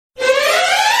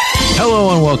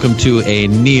Hello and welcome to a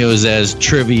Neozaz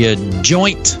trivia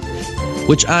joint,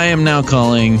 which I am now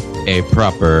calling a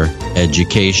proper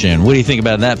education. What do you think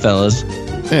about that, fellas?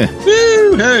 I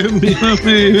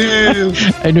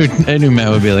knew Matt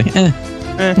would be like,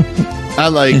 I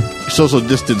like social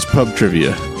distance pub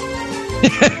trivia.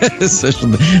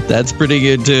 That's pretty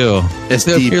good too.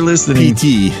 So if you're listening,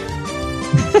 PT.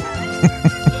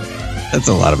 That's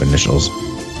a lot of initials.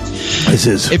 This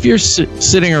is. If you're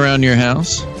sitting around your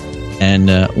house and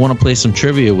want to play some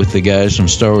trivia with the guys from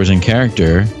Star Wars in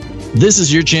Character, this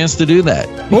is your chance to do that.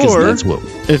 Or that's what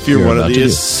if you're one of the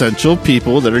essential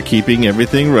people that are keeping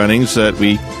everything running so that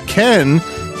we can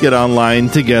get online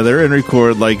together and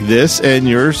record like this, and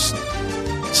you're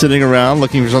sitting around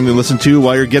looking for something to listen to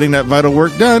while you're getting that vital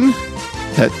work done,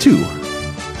 that too.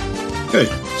 Good.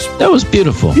 That was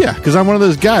beautiful. Yeah, because I'm one of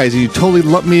those guys, and you totally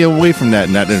lumped me away from that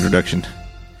in that introduction.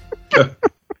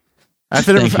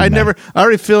 I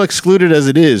already feel excluded as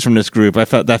it is from this group. I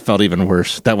thought that felt even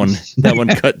worse. That one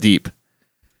cut deep.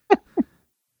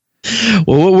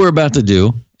 Well, what we're about to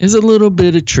do is a little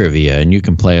bit of trivia, and you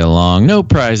can play along. No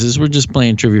prizes. We're just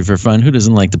playing trivia for fun. Who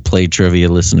doesn't like to play trivia,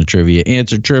 listen to trivia,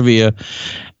 answer trivia?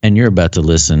 And you're about to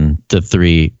listen to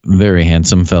three very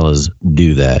handsome fellas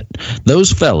do that.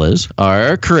 Those fellas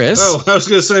are Chris. Oh, I was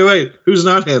going to say, wait, who's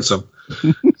not handsome?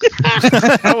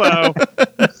 Hello.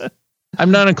 I'm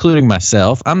not including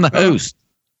myself. I'm the host.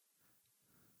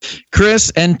 Chris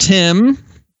and Tim.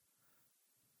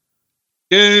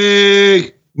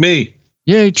 Yay, me.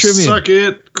 Yay, trivia. Suck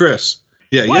it, Chris.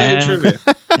 Yeah, yay, trivia.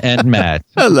 And Matt.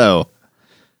 Hello.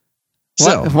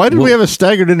 Why did we have a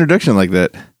staggered introduction like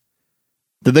that?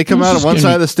 Did they come out on one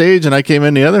side of the stage and I came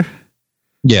in the other?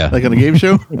 Yeah. Like on a game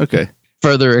show? Okay.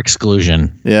 Further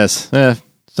exclusion. Yes.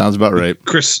 Sounds about right.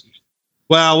 Chris.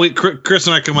 Well, Chris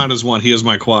and I come out as one. He is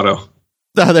my Quado.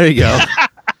 Oh, there you go.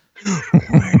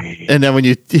 And then when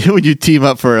you team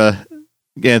up for a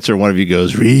answer, one of you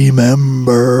goes,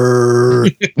 "Remember."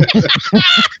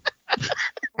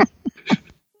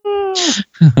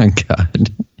 Oh, God.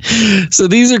 So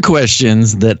these are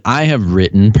questions that I have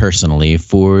written personally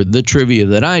for the trivia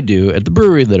that I do at the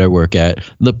brewery that I work at,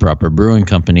 the Proper Brewing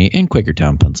Company in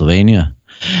Quakertown, Pennsylvania.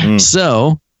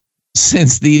 So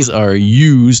since these are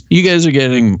used, you guys are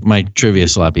getting my trivia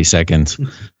sloppy seconds.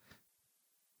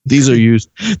 These are used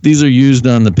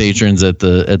on the patrons at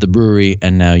the brewery,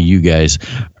 and now you guys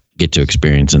get to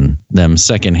experience them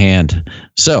secondhand.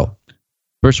 So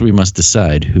first, we must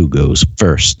decide who goes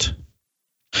first.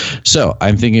 So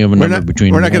I'm thinking of a number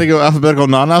between. We're not going to go alphabetical,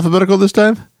 non-alphabetical this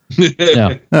time.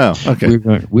 No. Oh, okay.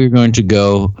 We're going to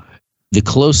go the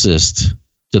closest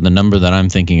to the number that I'm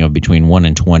thinking of between 1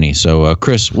 and 20. So,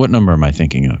 Chris, what number am I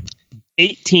thinking of?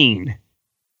 18.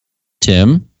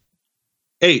 Tim?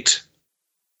 8.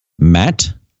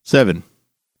 Matt? 7.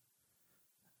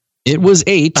 It was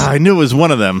 8. I knew it was one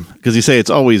of them because you say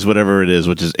it's always whatever it is,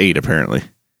 which is 8 apparently.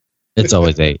 It's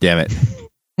always 8. Damn it.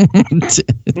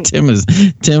 Tim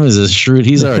is a shrewd.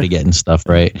 He's already getting stuff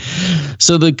right.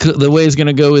 So the way it's going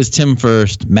to go is Tim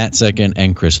first, Matt second,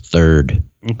 and Chris third.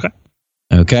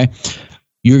 Okay.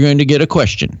 You're going to get a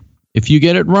question. If you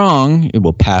get it wrong, it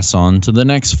will pass on to the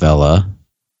next fella.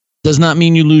 Does not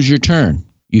mean you lose your turn.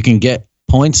 You can get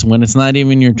points when it's not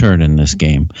even your turn in this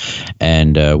game.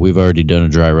 And we've already done a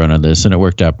dry run of this, and it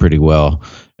worked out pretty well,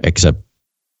 except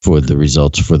for the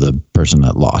results for the person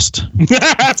that lost.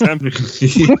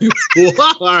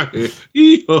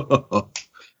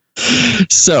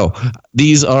 So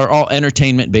these are all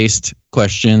entertainment-based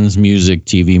questions, music,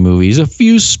 TV, movies, a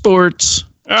few sports.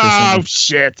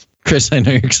 Shit. Chris, I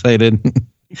know you're excited.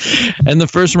 And the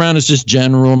first round is just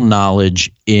general knowledge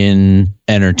in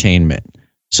entertainment.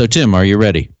 So, Tim, are you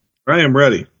ready? I am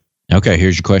ready. Okay,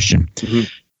 here's your question. Mm-hmm.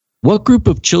 What group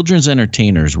of children's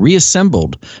entertainers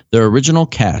reassembled their original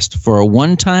cast for a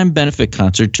one-time benefit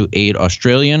concert to aid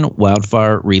Australian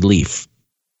wildfire relief?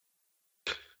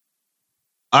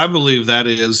 I believe that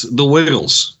is the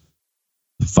Wiggles.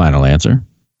 Final answer?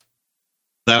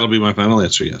 That'll be my final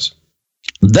answer, yes.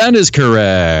 That is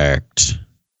correct.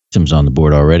 Tim's on the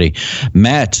board already.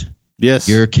 Matt. Yes.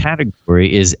 Your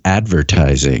category is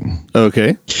advertising.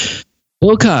 Okay.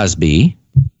 Bill Cosby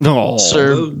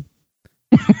served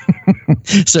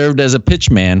as a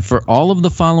pitchman for all of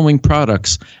the following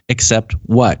products except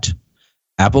what?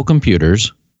 Apple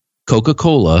computers,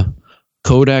 Coca-Cola,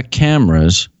 Kodak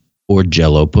cameras, or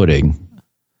Jell-O pudding.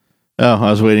 Oh,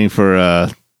 I was waiting for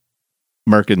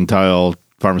Mercantile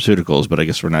Pharmaceuticals, but I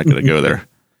guess we're not going to go there.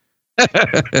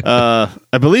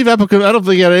 I believe Apple. I don't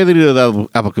think it had anything to do with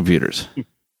Apple computers.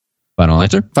 Final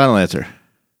answer? Final answer.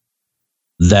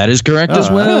 That is correct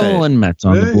as well, right. and Matt's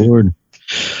on the board.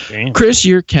 Damn. Chris,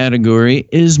 your category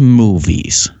is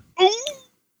movies.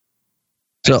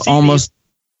 So almost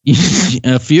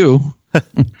a few.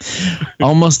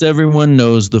 Almost everyone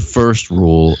knows the first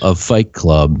rule of Fight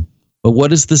Club, but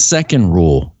what is the second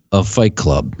rule of Fight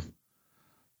Club?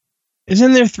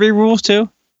 Isn't there 3 rules too?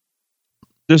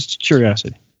 Just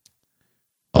curiosity.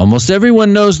 Almost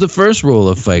everyone knows the first rule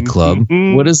of Fight Club.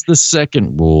 What is the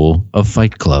second rule of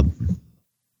Fight Club?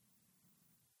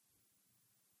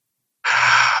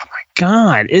 Oh my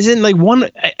God. Isn't like one,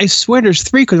 I swear there's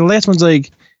 3 because the last one's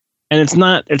like, and it's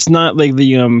not like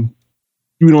the,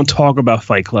 we don't talk about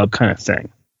Fight Club kind of thing.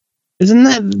 Isn't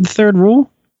that the third rule?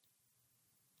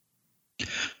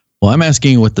 Well, I'm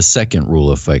asking you what the second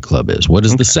rule of Fight Club is. What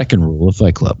is the second rule of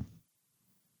Fight Club?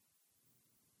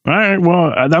 All right.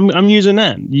 Well, I'm using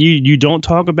that. You don't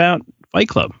talk about Fight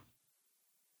Club.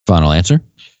 Final answer?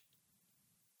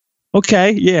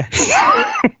 Okay. Yeah.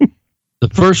 The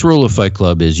first rule of Fight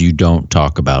Club is you don't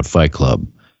talk about Fight Club.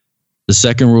 The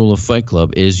second rule of Fight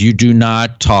Club is you do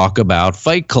not talk about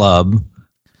Fight Club.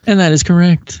 And that is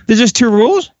correct. There's just 2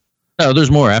 rules? No,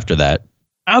 there's more after that.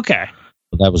 Okay.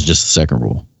 But that was just the second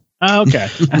rule. Okay. I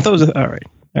thought it was all right.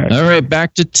 All right,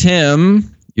 back to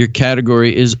Tim. Your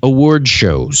category is award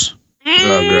shows.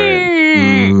 Oh,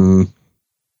 great.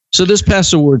 So this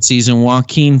past award season,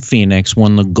 Joaquin Phoenix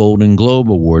won the Golden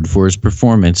Globe Award for his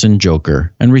performance in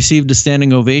Joker and received a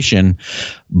standing ovation,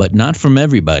 but not from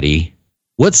everybody.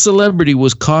 What celebrity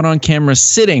was caught on camera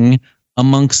sitting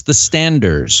amongst the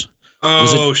standers?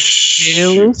 Oh,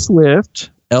 Taylor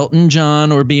Swift, Elton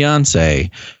John, or Beyonce?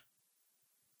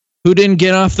 Who didn't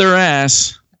get off their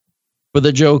ass for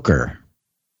the Joker?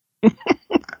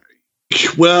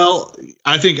 Well,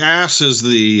 I think ass is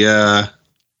the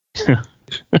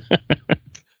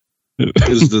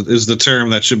is the term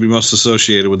that should be most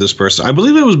associated with this person. I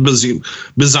believe it was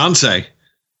Beyonce.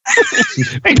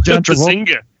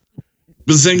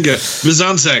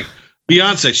 Beyonce.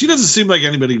 Beyonce. She doesn't seem like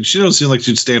anybody. She doesn't seem like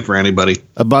she'd stand for anybody.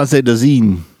 Abonce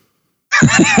Dazine.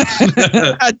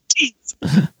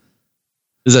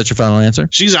 Is that your final answer?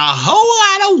 She's a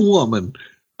whole lot of woman.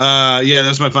 Yeah,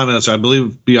 that's my final answer. I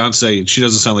believe Beyonce. She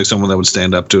doesn't sound like someone that would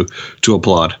stand up to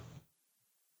applaud.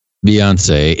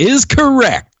 Beyonce is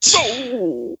correct.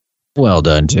 Well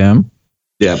done, Tim.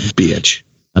 Yeah, bitch.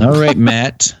 All right,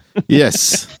 Matt.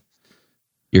 Yes.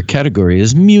 Your category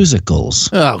is musicals.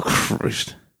 Oh,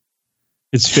 Christ.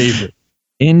 Its favorite.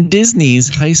 In Disney's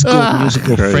High School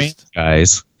Musical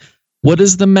franchise, what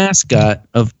is the mascot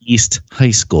of East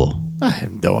High School? I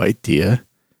have no idea.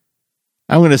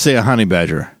 I'm going to say a honey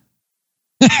badger.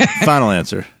 Final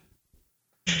answer.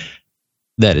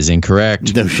 That is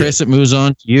incorrect. No Chris, shit. it moves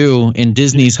on to you. In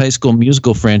Disney's High School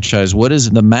Musical franchise, what is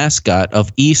the mascot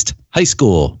of East High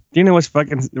School? Do you know what's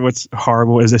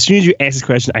horrible is as soon as you asked this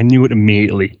question, I knew it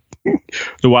immediately.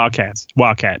 The Wildcats.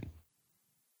 Wildcat.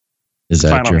 Is that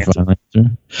Final your answer. final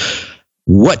answer?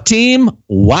 What team?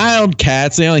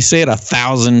 Wildcats. They only say it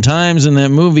 1,000 times in that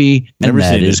movie, and Never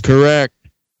that seen is it. correct.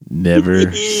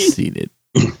 Never seen it.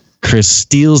 Chris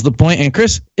steals the point, and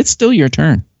Chris, it's still your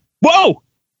turn. Whoa!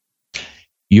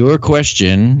 Your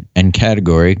question and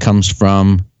category comes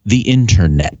from the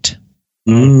internet.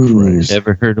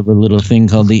 Ever heard of a little thing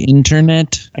called the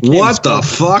internet? What the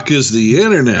fuck is the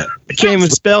internet? I can't even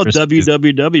spell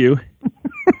www.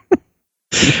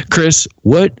 Chris,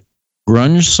 what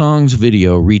grunge songs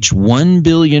video reached 1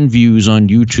 billion views on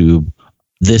YouTube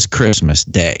this Christmas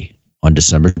Day on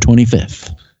December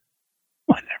 25th?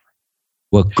 Whatever.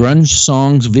 What grunge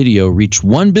songs video reached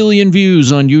 1 billion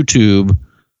views on YouTube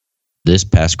this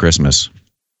past Christmas?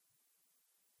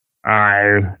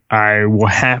 I will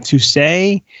have to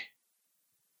say,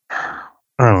 I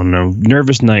don't know.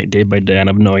 Nervous Night, Day by Day. I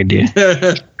have no idea.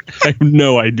 I have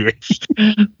no idea.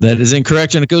 That is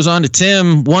incorrect, and it goes on to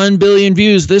Tim. 1 billion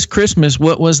views this Christmas.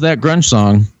 What was that grunge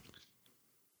song?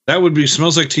 That would be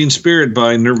Smells Like Teen Spirit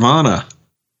by Nirvana,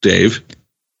 Dave.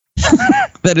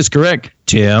 That is correct,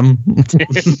 Tim.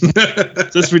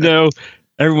 Just we know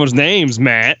everyone's names,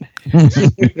 Matt.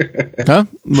 Huh?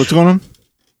 What's going on?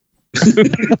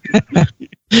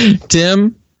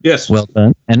 Tim, Yes. well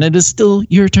done. And it is still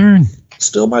your turn.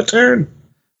 Still my turn.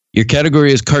 Your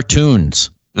category is cartoons.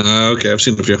 Okay, I've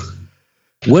seen a few.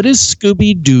 What is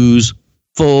Scooby-Doo's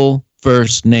full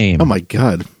first name? Oh, my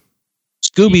God.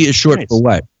 Scooby is short Nice. for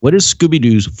what? What is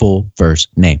Scooby-Doo's full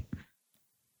first name?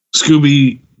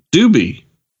 Scooby Dooby.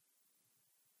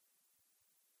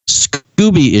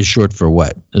 Scooby is short for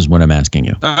what, is what I'm asking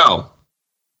you. Oh.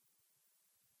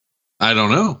 I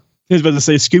don't know. He was about to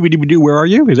say, Scooby-Doo, where are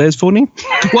you? Is that his full name?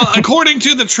 Well, according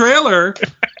to the trailer,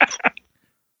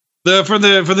 for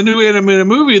the new animated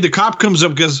movie, the cop comes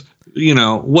up because,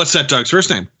 what's that dog's first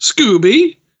name?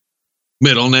 Scooby.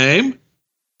 Middle name,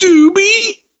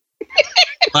 Doobie.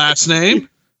 Last name,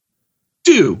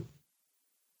 Do.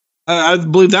 I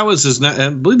believe that was his. I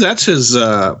believe that's his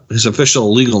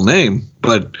official legal name,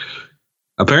 but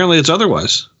apparently it's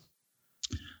otherwise.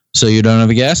 So you don't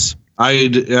have a guess?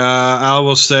 I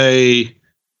will say,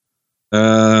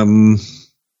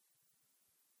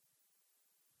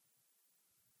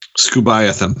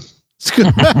 Scoobiathan.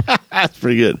 That's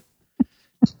pretty good.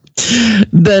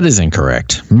 That is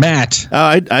incorrect, Matt.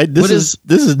 This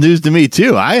is news to me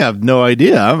too. I have no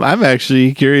idea. I'm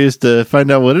actually curious to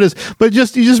find out what it is. But you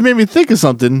just made me think of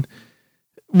something.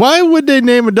 Why would they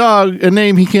name a dog a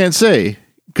name he can't say?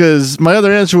 Because my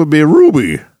other answer would be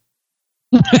Ruby.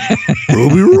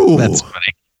 Ruby Roo. That's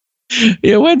funny.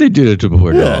 Yeah, why'd they do that to a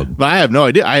poor dog? I have no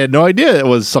idea. I had no idea it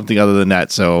was something other than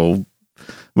that. So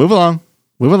move along.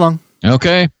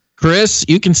 Okay. Chris,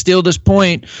 you can steal this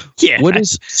point. Yeah. What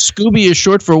is Scooby is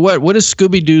short for what? What is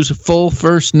Scooby-Doo's full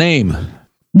first name?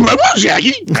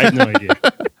 I have no idea.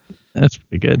 That's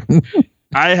pretty good.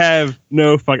 I have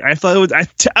no fuck. I thought it was. I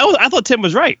thought Tim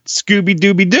was right. Scooby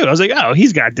Dooby Doo. I was like, oh,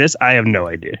 he's got this. I have no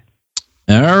idea.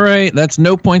 All right, that's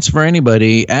no points for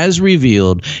anybody. As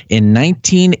revealed in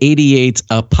 1988's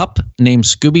A Pup Named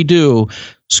Scooby-Doo,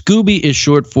 Scooby is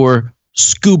short for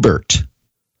Scoobert.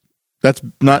 That's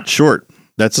not short.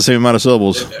 That's the same amount of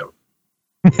syllables.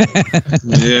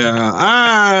 Yeah,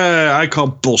 I call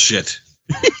bullshit.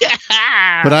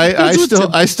 But I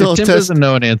still Tim attest. doesn't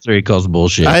know an answer. He calls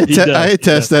bullshit. I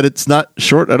attest that it's not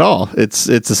short at all. It's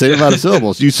the same amount of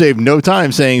syllables. You save no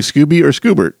time saying Scooby or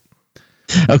Scoobert.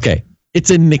 Okay,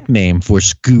 it's a nickname for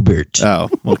Scoobert. Oh,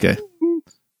 okay.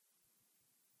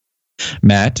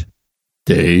 Matt,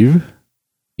 Dave,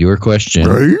 your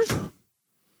question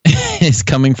is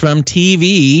coming from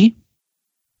TV.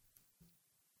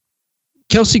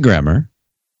 Kelsey Grammer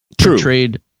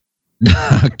portrayed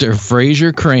Dr.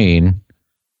 Fraser Crane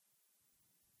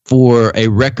for a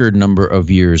record number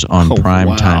of years on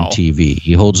primetime TV.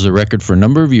 He holds the record for a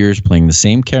number of years playing the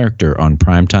same character on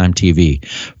primetime TV.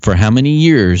 For how many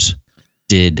years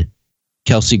did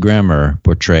Kelsey Grammer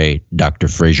portray Dr.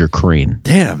 Fraser Crane?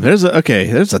 Damn, there's a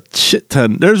shit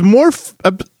ton. There's more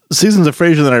seasons of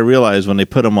Frasier than I realized when they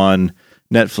put them on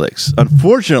Netflix.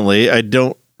 Unfortunately, I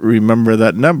don't remember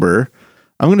that number.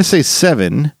 I'm going to say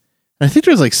 7. I think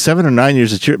there's like 7 or 9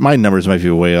 years. My numbers might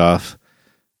be way off.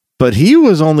 But he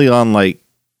was only on like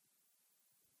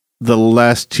the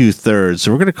last 2/3.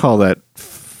 So we're going to call that,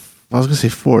 I was going to say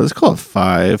 4. Let's call it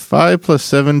 5. 5 plus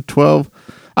 7, 12.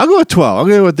 I'll go with 12. I'll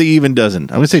go with the even dozen.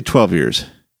 I'm going to say 12 years.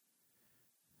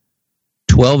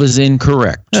 12 is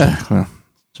incorrect. Well,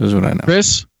 that's what I know.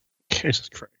 Chris? Jesus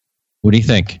Christ. What do you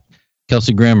think?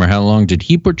 Kelsey Grammer, how long did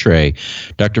he portray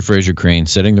Dr. Fraser Crane,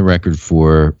 setting the record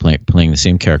for playing the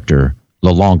same character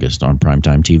the longest on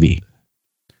primetime TV?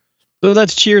 So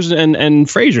that's Cheers and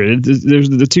Frasier. There's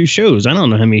the two shows. I don't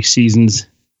know how many seasons.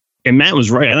 And Matt was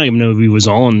right. I don't even know if he was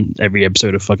on every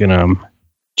episode of fucking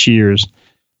Cheers.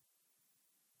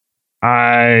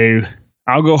 I'll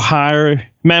go higher.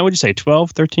 Matt, what'd you say?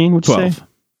 12, 13? What'd you 12. say?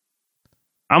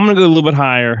 I'm going to go a little bit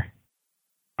higher.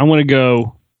 I'll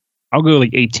go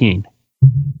like 18.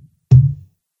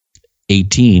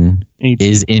 18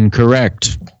 is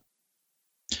incorrect.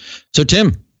 So,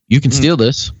 Tim, you can steal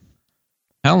this.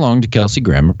 How long did Kelsey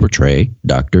Grammer portray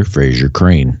Dr. Fraser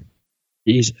Crane?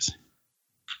 Jesus.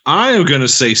 I am going to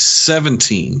say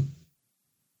 17.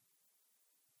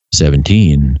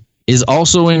 17 is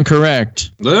also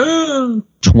incorrect.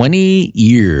 20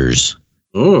 years.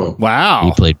 Oh, wow.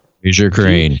 He played Fraser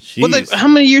Crane. Well, how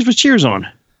many years was Cheers on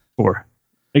for?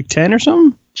 Like 10 or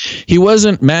something? He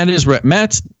wasn't. Matt is right.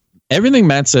 Everything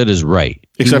Matt said is right.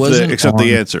 Except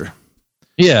the answer.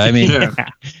 Yeah, I mean,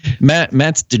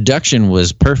 Matt's deduction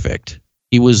was perfect.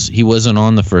 He wasn't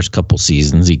on the first couple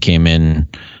seasons. He came in,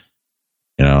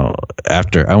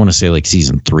 after, I want to say like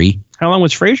season 3. How long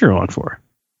was Frasier on for?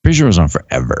 Frasier was on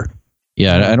forever.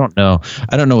 Yeah, I don't know.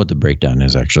 I don't know what the breakdown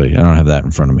is, actually. I don't have that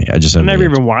in front of me. I never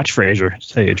even watched Frasier, to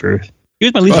tell you the truth. He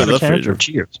was my least favorite character of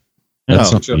Cheers.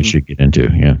 That's something you should get into,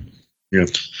 yeah. Yeah.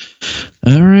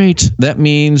 All right. That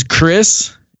means,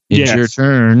 Chris, it's your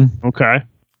turn. Okay.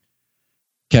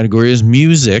 Category is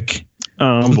music.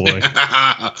 Oh, boy.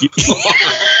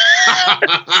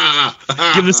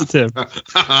 Give this to Tim.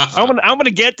 I'm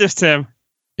gonna get this, Tim.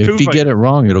 If you get it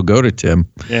wrong, it'll go to Tim.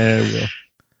 Yeah, it will.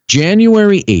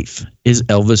 January 8th is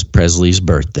Elvis Presley's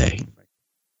birthday.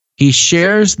 He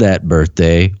shares that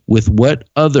birthday with what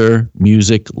other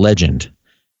music legend?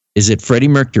 Is it Freddie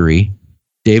Mercury,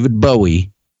 David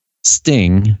Bowie,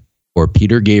 Sting, or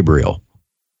Peter Gabriel?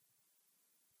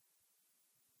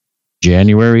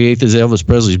 January 8th is Elvis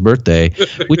Presley's birthday,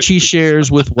 which he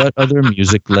shares with what other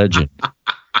music legend?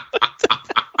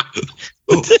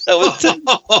 What the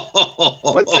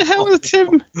hell was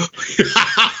Tim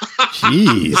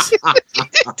Jeez.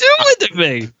 doing to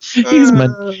me?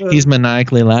 He's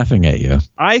maniacally laughing at you.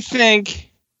 I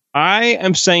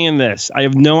am saying this. I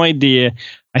have no idea.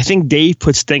 I think Dave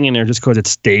put Sting in there just because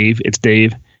it's Dave. It's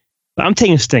Dave. But I'm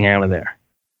taking Sting out of there.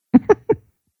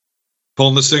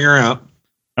 Pulling the stinger out.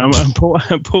 I'm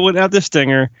pulling out the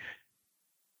stinger.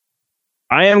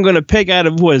 I am going to pick out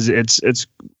of it's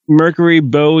Mercury,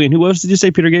 Bowie, and who else did you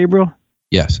say? Peter Gabriel?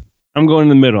 Yes. I'm going in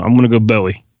the middle. I'm going to go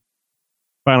Bowie.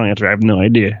 Final answer. I have no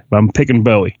idea, but I'm picking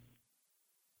Bowie.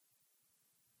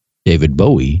 David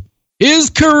Bowie is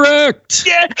correct.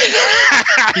 Yeah. Did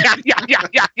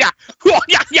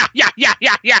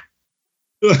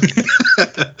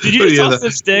you just toss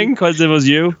the Sting because it was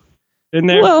you in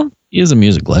there? Well, he is a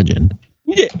music legend.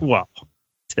 Yeah. Well,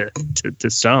 to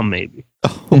some maybe.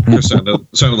 It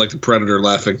sounded like the Predator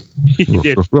laughing. He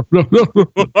did.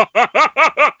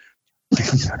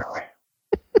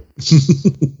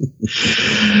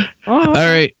 All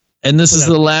right. And this is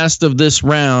the last of this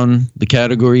round. The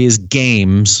category is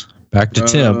games. Back to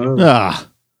Tim.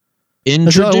 In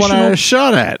That's what I want traditional a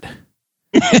shot at.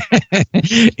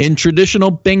 in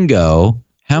traditional bingo,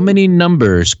 how many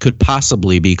numbers could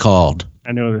possibly be called?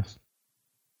 I know this.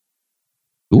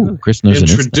 Ooh, Chris knows In an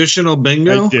instant. traditional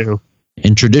bingo? I do.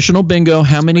 In traditional bingo,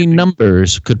 how many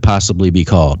numbers could possibly be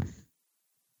called?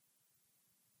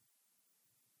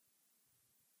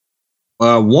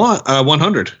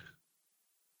 100.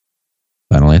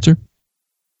 Final answer?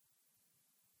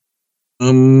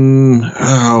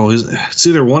 It's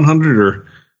either 100 or.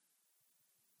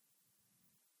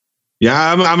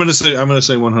 Yeah, I'm gonna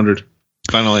say 100.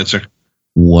 Final answer.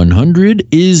 100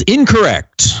 is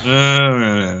incorrect.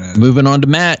 Moving on to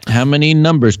Matt. How many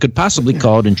numbers could possibly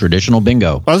called in traditional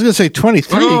bingo? I was going to say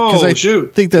 23 because I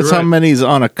think that's how many's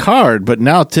on a card. But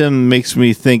now Tim makes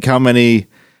me think how many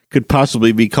could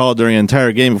possibly be called during an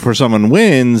entire game before someone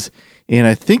wins. And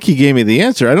I think he gave me the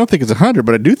answer. I don't think it's 100,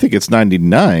 but I do think it's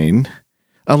 99.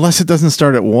 Unless it doesn't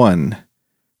start at 1.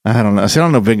 I don't know. See, I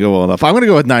don't know bingo well enough. I'm going to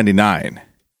go with 99.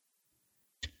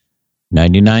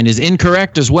 99 is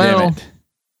incorrect as well.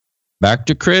 Back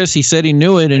to Chris. He said he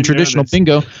knew it in traditional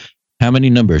bingo. How many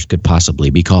numbers could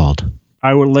possibly be called?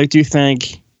 I would like to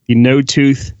thank the No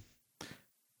Tooth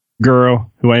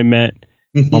girl who I met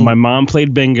when my mom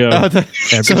played bingo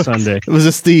every Sunday. Was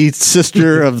this the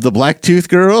sister of the black tooth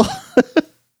girl?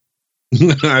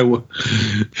 Oh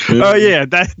yeah,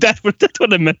 that's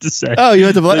what I meant to say. Oh, you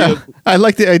had to. I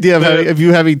like the idea of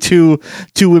you having two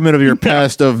women of your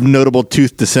past of notable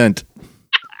tooth descent.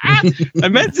 I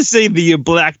meant to say the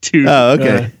black tooth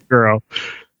girl.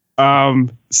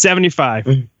 75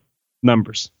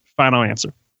 numbers. Final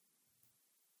answer.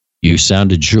 You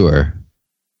sounded sure.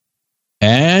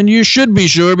 And you should be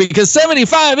sure because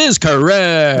 75 is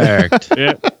correct.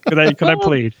 Yeah. Could I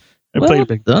plead? I played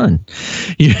big. Done.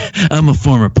 Yeah, I'm a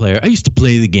former player. I used to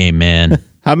play the game, man.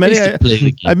 How many?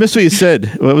 I missed what you said.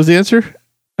 What was the answer?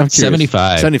 I'm curious.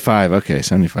 75. 75. Okay,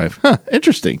 75. Huh.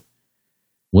 Interesting.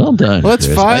 Well done. Well, that's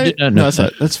Chris. 5. I did not know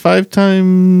that. That's 5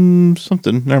 times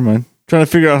something. Never mind. Trying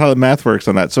to figure out how the math works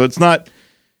on that. So it's not.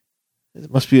 It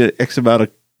must be an X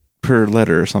amount per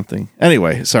letter or something.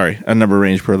 Anyway, sorry, a number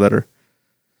range per letter.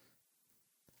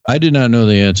 I did not know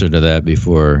the answer to that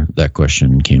before that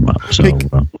question came up. So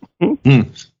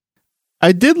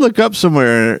I did look up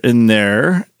somewhere in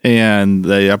there, and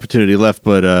the opportunity left,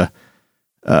 but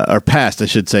or passed, I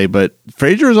should say. But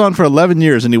Frasier was on for 11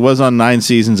 years, and he was on 9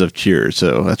 seasons of Cheers,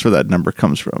 so that's where that number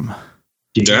comes from.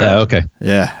 Yeah, okay.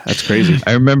 Yeah, that's crazy.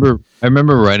 I remember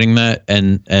writing that,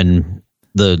 and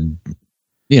the.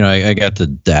 I got the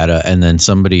data, and then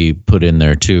somebody put in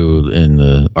there too in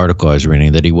the article I was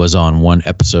reading that he was on one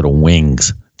episode of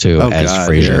Wings too as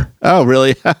Frasier. Yeah. Oh,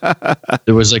 really?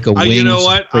 There was like a Wings. You know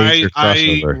what?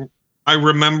 crossover. I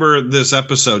remember this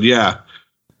episode. Yeah,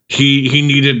 he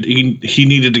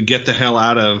needed to get the hell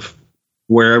out of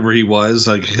wherever he was,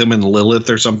 like him and Lilith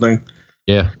or something.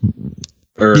 Yeah.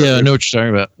 I know what you're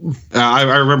talking about.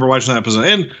 I remember watching that episode,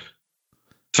 and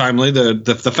timely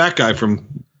the fat guy from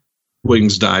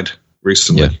Wings died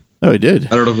recently. Yeah. Oh, he did. I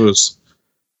don't know if it was.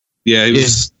 Yeah, he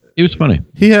was. He was funny.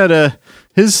 He had one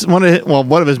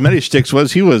of his many shticks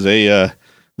was he was a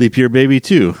leap year baby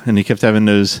too, and he kept having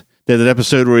that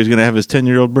episode where he's going to have his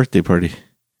 10-year-old birthday party.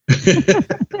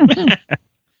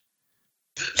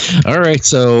 All right,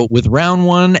 so with round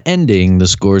 1 ending, the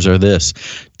scores are this: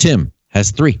 Tim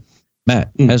has 3, Matt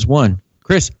has 1,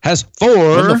 Chris has When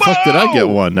 4. the fuck did I get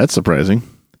one? That's surprising.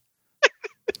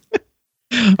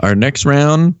 Our next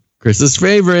round, Chris's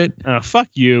favorite, Fuck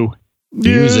you.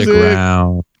 music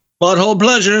round. Butthole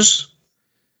pleasures.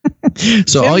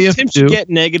 So all you have Tim to should do, get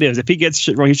negatives. If he gets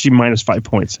shit wrong, he should be minus 5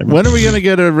 points. When are we going to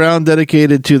get a round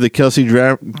dedicated to the Kelsey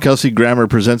Grammer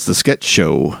Presents the Sketch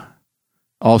Show?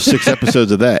 All 6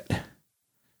 episodes of that.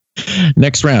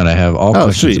 next round, I have all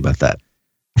questions sweet. about that.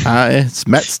 It's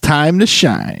Matt's time to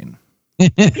shine.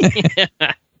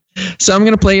 So I'm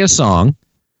going to play a song.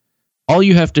 All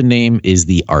you have to name is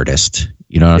the artist.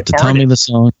 You don't have to tell me the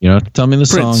song. You don't have to tell me the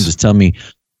song. Prince. Just tell me.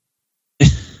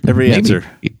 Every Maybe. answer.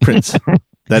 Prince.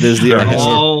 That is the They're artist.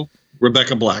 all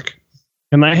Rebecca Black.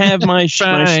 Can I have my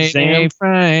Shazam?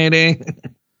 Friday.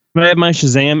 Can I have my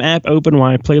Shazam app open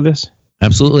while I play this?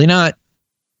 Absolutely not.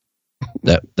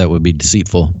 That would be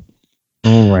deceitful.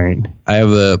 All right. I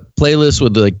have a playlist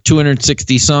with like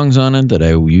 260 songs on it that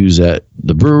I use at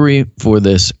the brewery for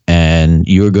this, and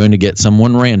you're going to get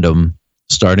someone random,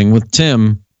 starting with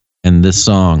Tim and this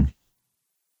song.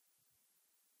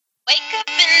 Wake up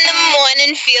in the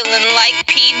morning feeling like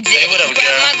P. Diddy.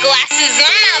 Grab my glasses,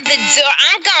 I'm out the door.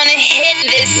 I'm gonna hit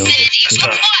this city.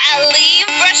 Before I leave,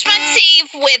 brush my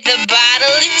teeth with a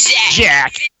bottle of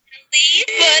Jack. Leave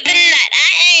for the night,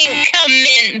 I ain't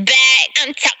coming back.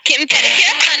 I'm talking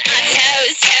pedicure on our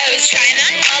toes, trying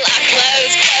on all our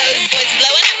clothes. Boys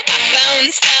blowing up our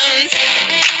phones.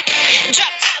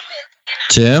 Drop top.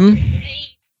 Tim,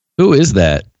 who is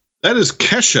that? That is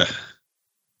Kesha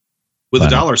with a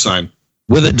dollar sign.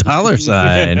 With a dollar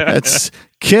sign. That's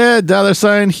Kid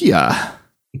 $sign here.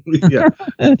 Yeah.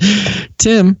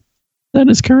 Tim, that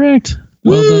is correct.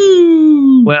 Well done.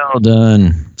 Woo! Well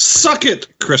done. Suck it,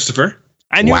 Christopher.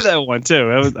 I knew that one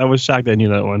too. I was shocked I knew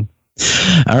that one.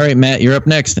 All right, Matt, you're up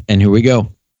next, and here we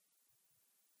go.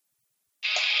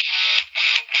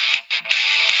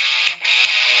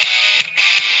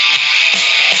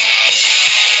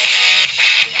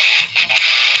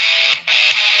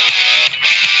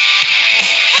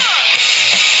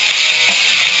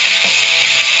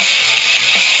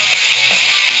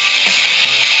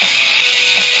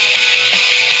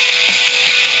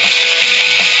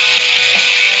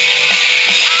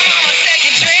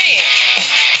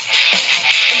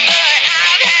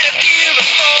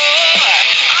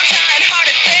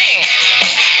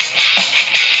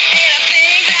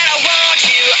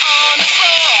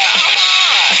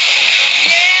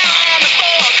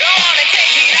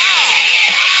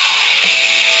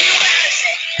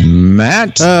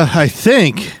 Matt. I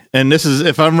think, and this is,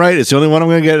 if I'm right, it's the only one I'm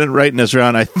going to get it right in this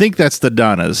round. I think that's the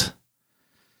Donnas.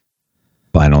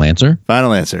 Final answer.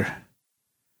 Final answer.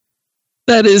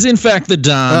 That is, in fact, the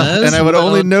Donnas. And I would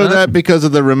only know that because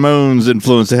of the Ramones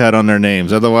influence they had on their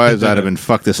names. Otherwise, I'd have been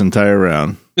fucked this entire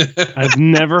round. I've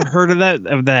never heard of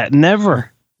that.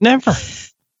 Never.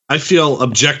 I feel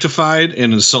objectified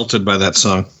and insulted by that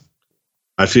song.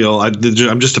 I feel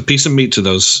I'm just a piece of meat to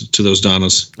those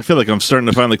Donnas. I feel like I'm starting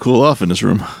to finally cool off in this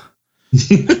room.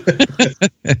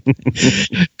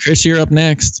 Chris, you're up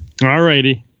next. All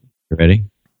righty. You ready?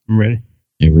 I'm ready.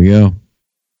 Here we go.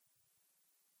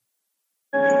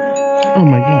 Oh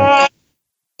my God.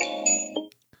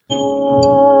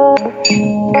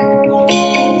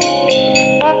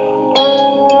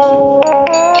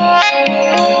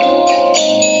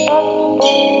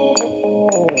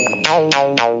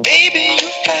 Baby, you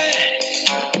fine.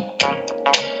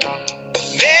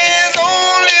 There's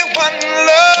only one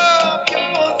love,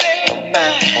 yours and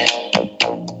mine.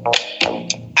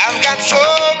 I've got so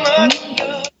much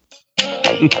love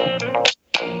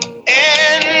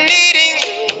and needing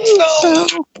you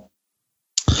so.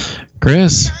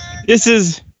 Chris. This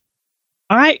is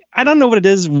I don't know what it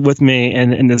is with me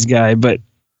and this guy, but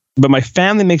my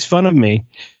family makes fun of me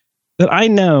that I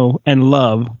know and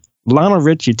love Lionel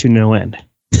Richie to no end.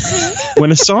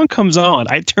 When a song comes on,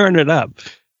 I turn it up.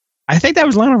 I think that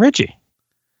was Lionel Richie.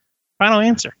 Final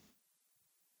answer.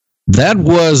 That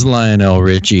was Lionel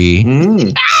Richie.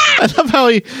 I love how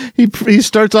he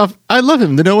starts off, I love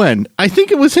him to no end. I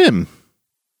think it was him.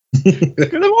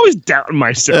 I'm always doubting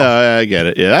myself. I get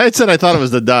it. Yeah, I said I thought it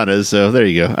was the Donnas, so there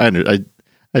you go.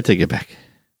 I take it back.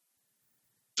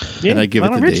 Yeah, And I give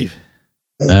Lionel it to Richie.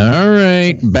 Dave. All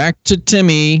right, back to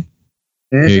Timmy.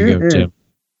 Here you go, Tim.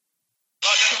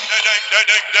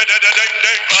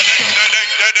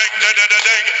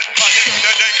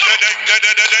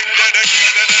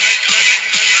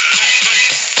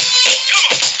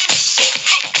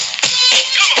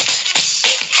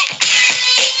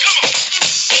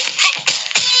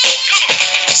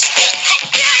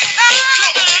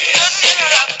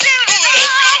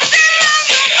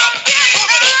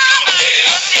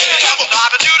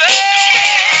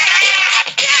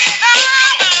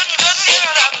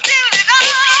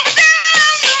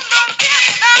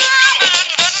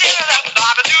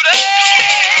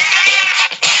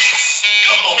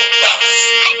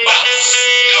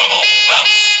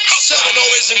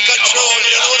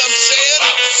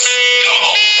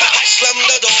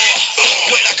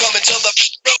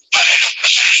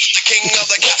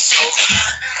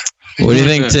 What do you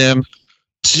think, Tim?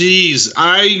 Jeez,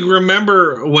 I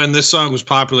remember when this song was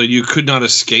popular, you could not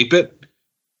escape it.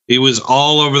 It was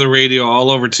all over the radio, all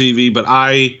over TV, but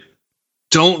I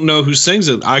don't know who sings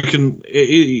it. I'll say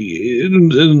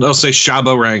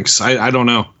Shabba Ranks. I don't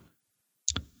know.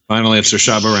 Final answer,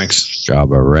 Shabba Ranks.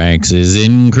 Shabba Ranks is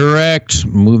incorrect.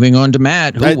 Moving on to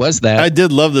Matt. Who was that? I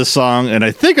did love this song, and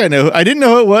I think I know. I didn't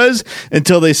know who it was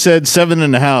until they said 7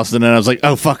 in the house, and then I was like,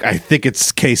 oh, fuck, I think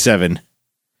it's K7.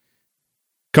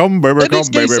 Come, baby, come,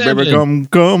 baby, baby, come,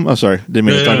 come. Oh, sorry. Didn't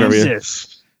mean to talk over you.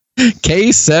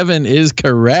 K7 is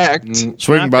correct.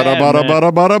 Swing, bada, bada,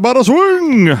 bada, bada, bada,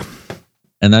 swing.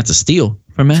 And that's a steal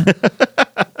from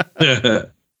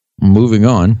Matt. Moving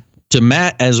on to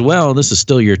Matt as well. This is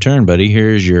still your turn, buddy.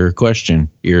 Here's your question,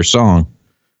 your song.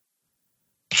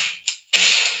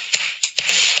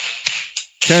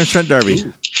 Terrence Trent D'Arby.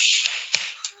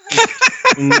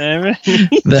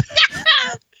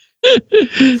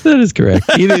 That is correct.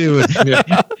 He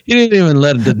didn't even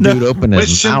let the dude open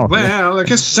his mouth. Well,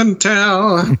 kiss and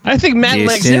tell. I think Matt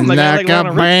likes him. Like I like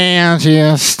Lionel Richie.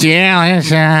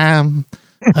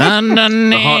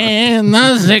 Underneath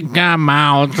the cigar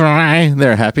mouth, right?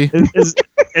 They're happy. Is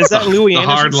that Louis The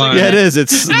Anderson? hard line. Yeah, it is.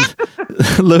 It's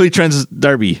Louis Trent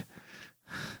D'Arby.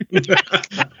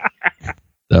 That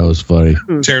was funny.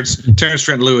 Terrence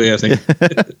Trent Louis, I think.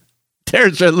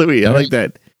 Terrence Trent Louis. I like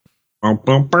that. I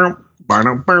remember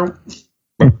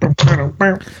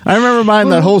buying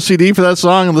that whole CD for that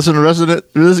song and listening to the rest of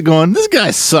it. Going, this guy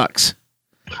sucks.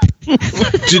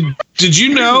 Did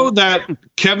you know that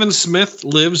Kevin Smith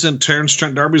lives in Terrence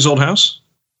Trent D'Arby's old house?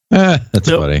 That's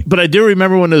funny. But I do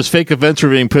remember when those fake events were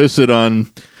being posted on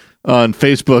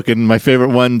Facebook, and my favorite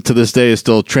one to this day is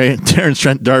still Terrence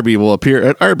Trent D'Arby will appear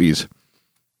at Arby's.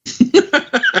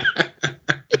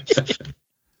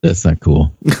 That's not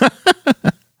cool.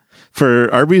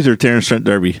 For Arby's or Terrence Trent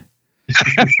D'Arby?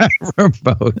 For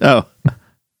both. Oh.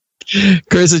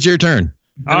 Chris, it's your turn.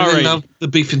 I really love the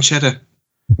beef and cheddar.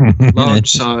 Large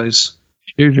size.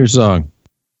 Here's your song.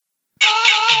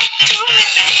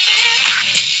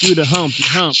 Do the hump.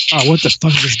 Oh, what the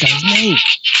fuck is this guy's name?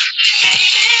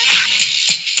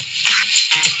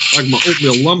 Like my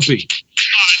oatmeal lumpy.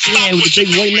 Yeah, with the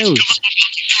big white nose.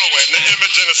 The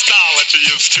image and the style that you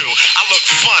used to. I look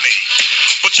funny,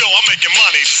 but yo, I'm making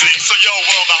money, see? So yo,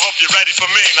 world, I hope you're ready for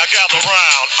me. Now gather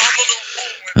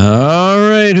round. All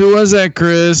right. Who was that,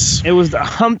 Chris? It was the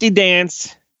Humpty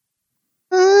Dance.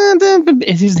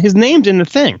 His name's in the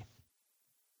thing.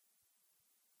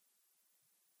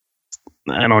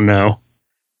 I don't know.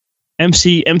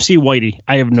 MC Whitey.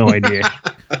 I have no idea.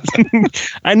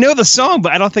 I know the song,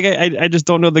 but I don't think I just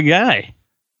don't know the guy.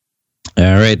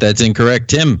 All right. That's incorrect.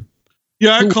 Tim.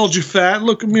 Yeah, I called you fat.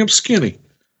 Look at me, I'm skinny.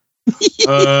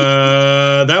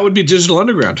 That would be Digital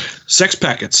Underground. Sex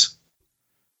Packets.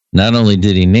 Not only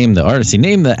did he name the artist, he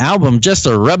named the album just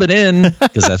to rub it in,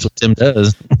 because that's what Tim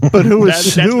does. But who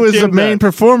was the main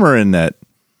performer in that?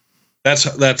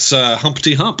 That's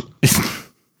Humpty Hump.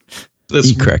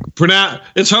 That's correct.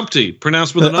 It's Humpty,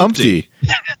 pronounced with an umpty.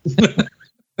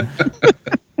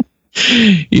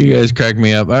 You guys crack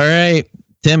me up. All right,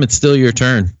 Tim, it's still your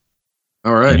turn.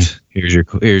 All right. Here's your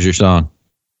song.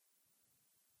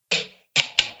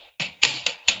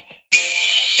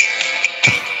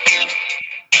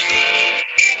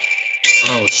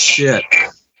 Oh shit!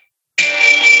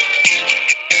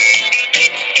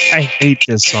 I hate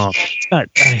this song. God,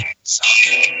 I hate this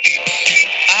song.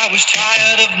 I was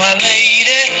tired of my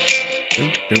lady.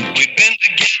 We've been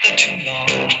together too long.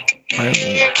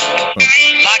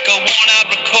 Like a worn-out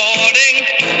recording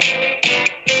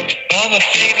of a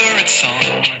favorite song.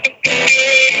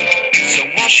 So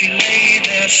while she lay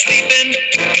there sleeping,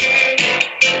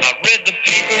 I read the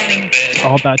paper in bed.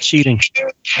 All about cheating.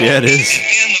 Yeah, it is.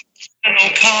 In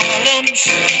the columns,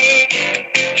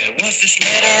 there was this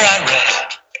letter I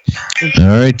read.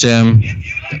 All right, Tim.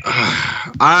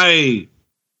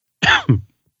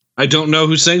 I don't know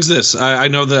who sings this. I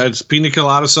know that it's Pina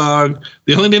Colada song.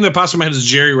 The only name that pops in my head is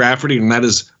Jerry Rafferty, and that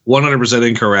is 100%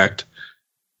 incorrect.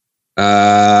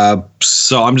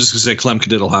 So I'm just gonna say Clem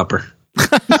Cadiddlehopper.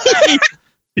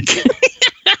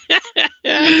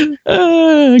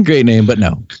 Great name, but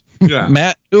no. Yeah.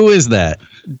 Matt, who is that?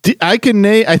 I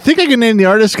think I can name the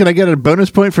artist. Can I get a bonus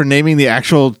point for naming the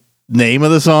actual name of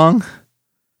the song?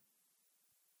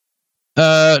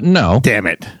 No. Damn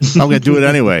it! I'm going to do it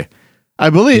anyway. I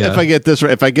believe if I get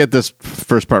this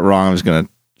first part wrong, I'm just going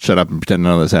to shut up and pretend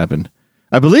none of this happened.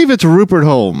 I believe it's Rupert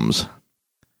Holmes.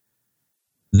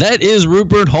 That is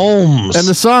Rupert Holmes. And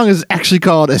the song is actually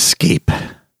called Escape.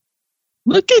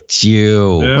 Look at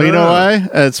you. Yeah. Well, you know why?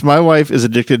 It's my wife is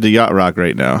addicted to yacht rock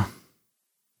right now.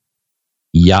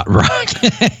 Yacht rock.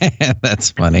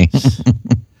 That's funny.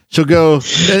 She'll go.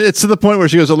 It's to the point where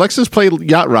she goes, Alexis, play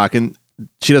yacht rock, and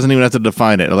she doesn't even have to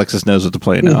define it. Alexis knows what to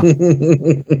play now.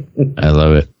 I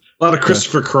love it. A lot of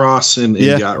Christopher Cross in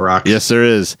Yacht Rock. Yes, there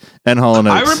is. And Hall & Oates.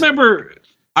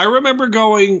 I remember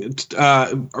going.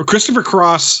 Christopher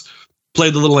Cross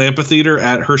played the little amphitheater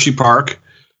at Hershey Park.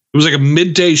 It was like a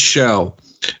midday show,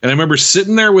 and I remember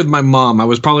sitting there with my mom. I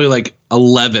was probably like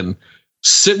 11,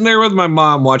 sitting there with my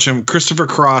mom watching Christopher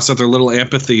Cross at their little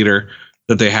amphitheater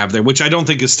that they have there, which I don't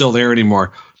think is still there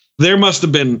anymore. There must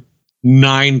have been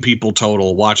 9 people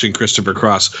total watching Christopher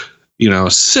Cross,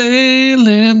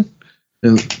 sailing.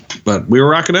 But we were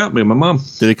rocking out, me and my mom.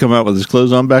 Did he come out with his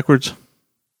clothes on backwards?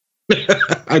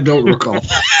 I don't recall.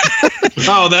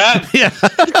 Oh, that? Yeah.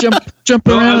 Jump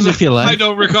around if you like. I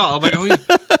don't recall. I'm like, oh, yeah.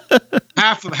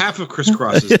 half of Chris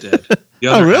Cross is dead.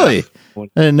 Oh, really? I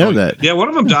didn't know that. Yeah, one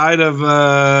of them died of,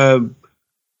 I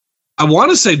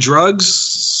want to say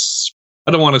drugs.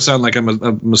 I don't want to sound like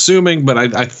I'm assuming, but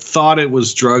I thought it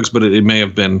was drugs, but it may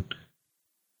have been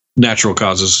natural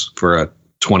causes for a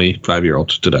 25-year-old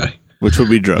today. Which would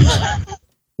be drugs.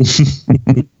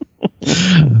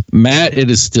 Matt,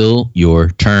 it is still your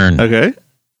turn. Okay.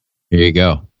 Here you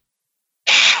go.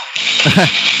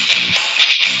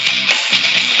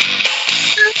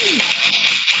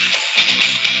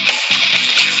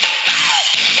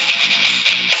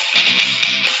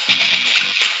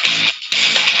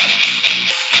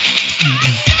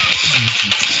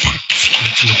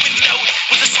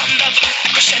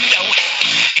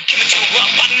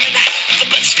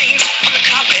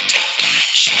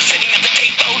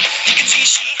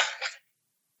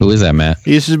 Who is that, Matt?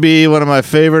 He used to be one of my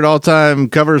favorite all-time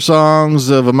cover songs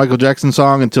of a Michael Jackson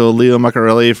song until Leo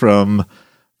Maccarelli from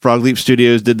Frog Leap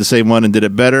Studios did the same one and did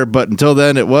it better. But until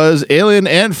then, it was Alien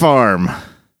Ant Farm.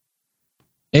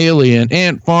 Alien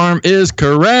Ant Farm is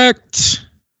correct.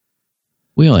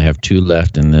 We only have 2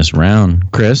 left in this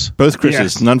round. Chris? Both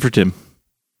Chris's, none for Tim.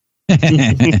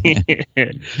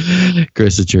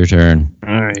 Chris, it's your turn.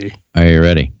 All right. Are you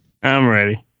ready? I'm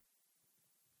ready.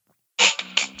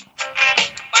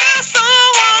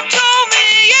 Someone told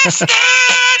me yesterday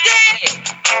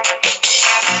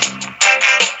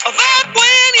that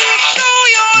when you show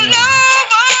your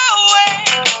love away,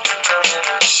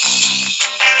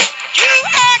 you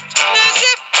act as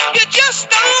if you just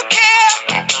don't care.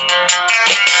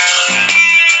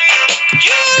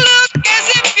 You look as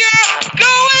if you're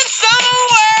going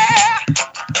somewhere.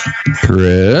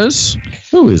 Chris?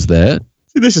 Who is that?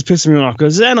 See, this is pissing me off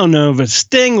because I don't know if it's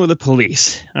Sting or the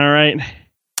Police. All right.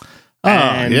 Oh,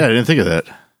 yeah, I didn't think of that.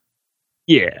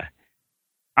 Yeah.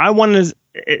 I want to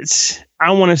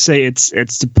say it's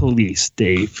the Police,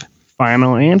 Dave.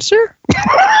 Final answer?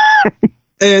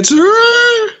 Answer.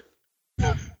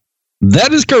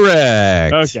 That is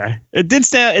correct. Okay. It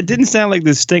didn't sound like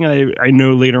the Sting I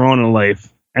know later on in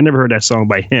life. I never heard that song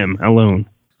by him alone.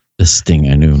 The Sting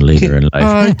I knew later in life.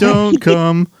 I don't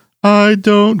come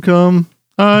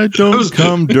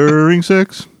during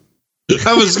sex.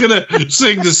 I was going to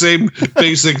sing the same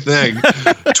basic thing.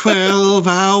 12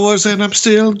 hours and I'm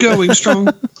still going strong.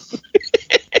 All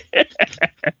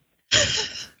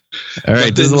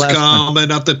right, this is the Nothing's last one.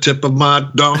 coming out the tip of my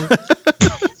dong.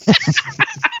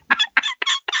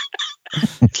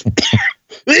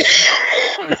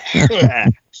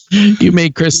 You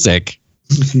made Chris sick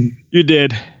You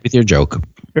did. with your joke.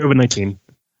 COVID-19.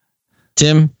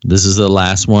 Tim, this is the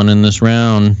last one in this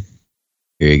round.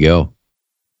 Here you go.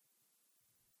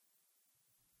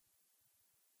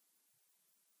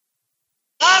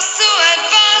 Hast du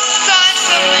etwas Zeit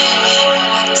für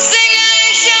mich? Singe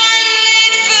ich ein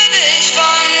Lied für dich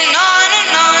von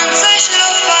 99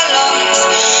 Luftballons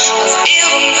auf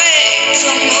ihrem Weg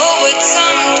zum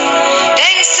Horizont.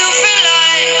 Denkst du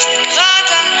vielleicht grad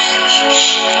an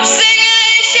mich? Singe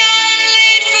ich ein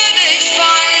Lied für dich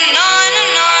von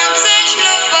 99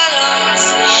 Luftballons.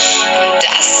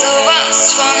 Das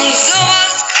sowas von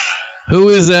sowas. Who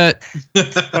is that?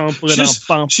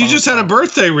 She just had a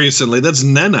birthday recently. That's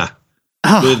Nena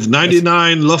with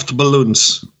 99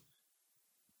 Luftballons.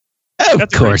 Of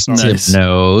That's a course, great Tim song.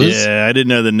 knows. Yeah, I didn't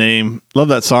know the name. Love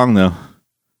that song, though.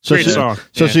 Great song.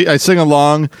 So I sing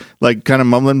along, like kind of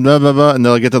mumbling, blah, blah, blah, and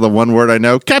then I get to the one word I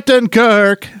know, Captain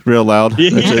Kirk, real loud.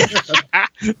 That's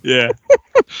it. Yeah.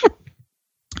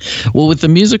 Well, with the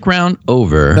music round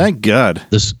over, Thank God.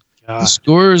 the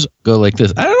scores go like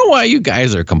this. I don't know why you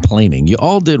guys are complaining. You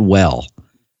all did well.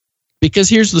 Because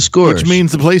here's the scores. Which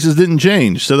means the places didn't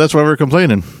change, so that's why we're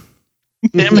complaining.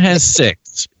 Tim has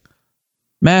 6.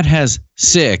 Matt has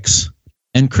 6.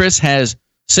 And Chris has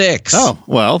 6. Oh,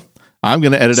 well, I'm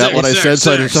going to edit out what I said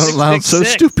so I don't sound so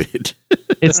Six. stupid.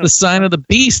 It's the sign of the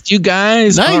beast. You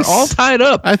guys Nice. are all tied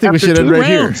up. I think we after should end 2 right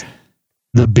rounds. here.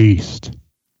 The beast.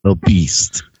 The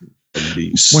beast.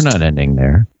 Beast. We're not ending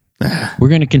there. We're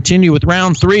going to continue with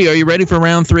round 3. Are you ready for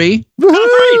round 3?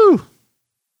 Woohoo!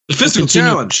 The physical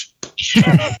challenge.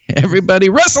 Everybody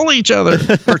wrestle each other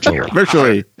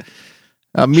Virtually.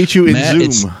 I'll meet you in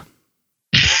Matt, Zoom.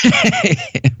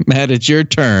 Matt, it's your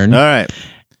turn. All right.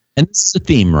 And this is a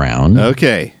theme round.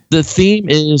 Okay. The theme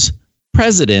is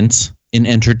presidents in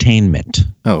entertainment.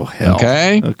 Oh, hell.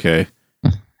 Okay? Okay.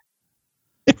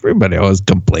 Everybody always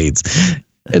complains.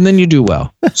 And then you do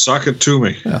well. Suck it to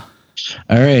me.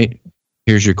 All right.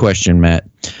 Here's your question, Matt.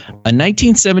 A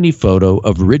 1970 photo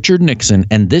of Richard Nixon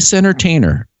and this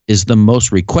entertainer is the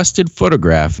most requested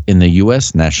photograph in the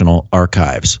U.S. National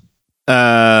Archives.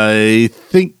 I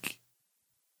think,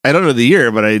 I don't know the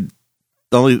year, but I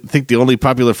think the only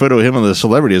popular photo of him on the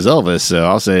celebrity is Elvis. So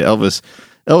I'll say Elvis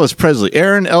Presley.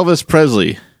 Aaron Elvis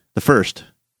Presley, the first.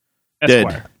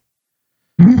 Esquire.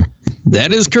 Dead.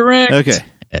 That is correct. Okay.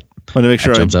 Want to make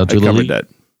sure I jumps out to the covered lead. that.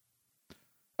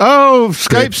 Oh,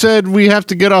 Skype said we have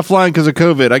to get offline because of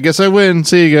COVID. I guess I win.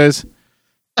 See you guys.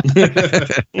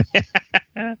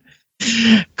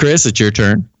 Chris, it's your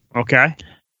turn. Okay.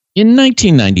 In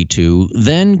 1992,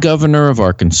 then governor of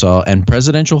Arkansas and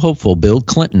presidential hopeful Bill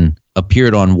Clinton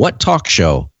appeared on what talk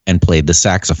show and played the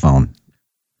saxophone?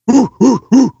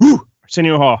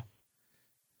 Arsenio Hall.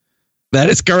 That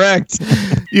is correct.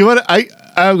 You want to?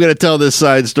 I'm going to tell this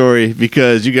side story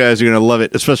because you guys are going to love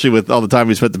it, especially with all the time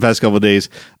we spent the past couple of days.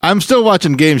 I'm still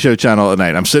watching Game Show Channel at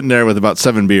night. I'm sitting there with about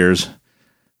 7 beers,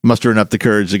 mustering up the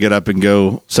courage to get up and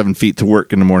go 7 feet to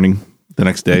work in the morning the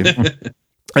next day.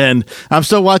 And I'm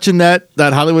still watching that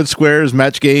Hollywood Squares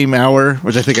Match Game Hour,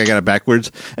 which I think I got it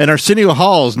backwards. And Arsenio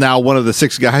Hall is now one of the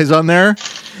 6 guys on there.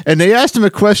 And they asked him a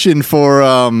question for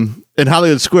in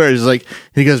Hollywood Squares. He's like,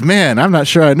 he goes, man, I'm not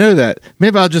sure I know that.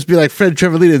 Maybe I'll just be like Fred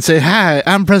Trevelyan and say, hi,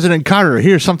 I'm President Carter.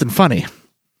 Here's something funny.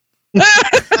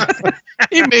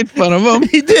 He made fun of him.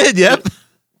 He did, yep.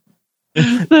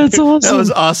 That's awesome. That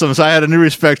was awesome. So I had a new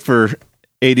respect for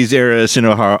 80s era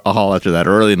Arsenio Hall after that,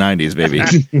 or early 90s, baby.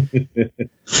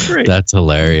 Great. That's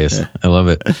hilarious. I love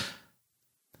it.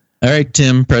 All right,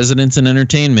 Tim, presidents and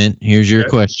entertainment. Here's your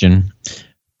question.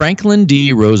 Franklin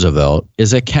D. Roosevelt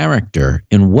is a character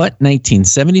in what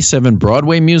 1977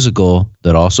 Broadway musical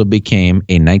that also became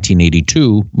a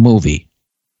 1982 movie?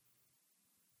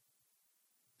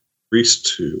 Grease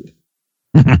 2.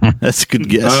 That's a good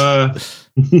guess.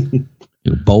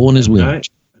 Bowl in his wheel.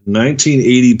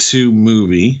 1982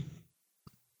 movie.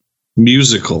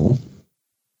 Musical.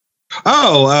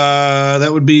 Oh,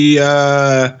 that would be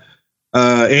Annie.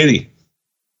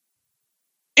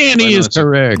 Annie is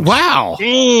correct. Wow.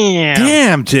 Damn.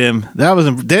 Damn, Tim.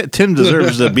 Tim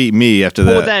deserves to beat me after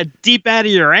Pull that. that deep out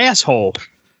of your asshole.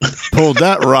 Pulled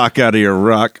that rock out of your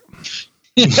rock.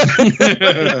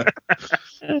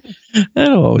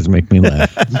 That'll always make me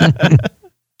laugh.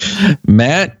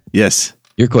 Matt, Yes.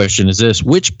 your question is this.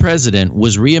 Which president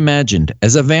was reimagined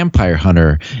as a vampire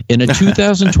hunter in a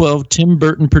 2012 Tim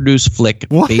Burton produced flick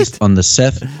What? based on the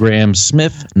Seth Graham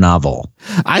Smith novel?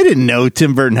 I didn't know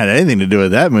Tim Burton had anything to do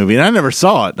with that movie, and I never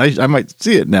saw it. I might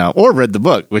see it now, or read the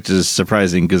book, which is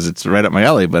surprising because it's right up my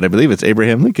alley, but I believe it's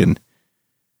Abraham Lincoln.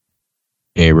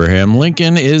 Abraham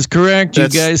Lincoln is correct.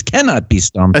 That's- You guys cannot be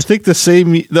stumped. I think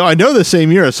I know the same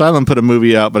year Asylum put a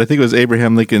movie out, but I think it was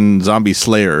Abraham Lincoln Zombie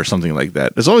Slayer or something like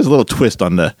that. There's always a little twist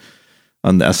on the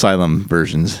Asylum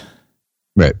versions.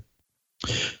 Right.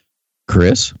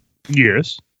 Chris,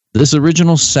 Yes. this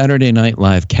original Saturday Night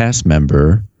Live cast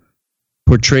member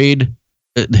portrayed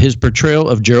his portrayal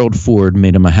of Gerald Ford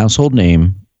made him a household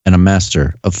name and a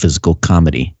master of physical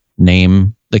comedy.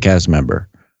 Name the cast member.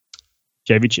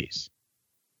 Chevy Chase.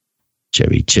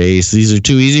 Chevy Chase. These are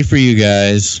too easy for you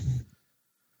guys.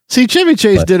 See, Chevy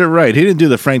Chase did it right. He didn't do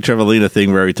the Frank Trevelyan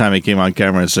thing where every time he came on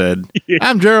camera and said,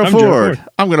 I'm Gerald I'm Ford. Gerald Ford.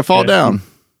 I'm going to fall down.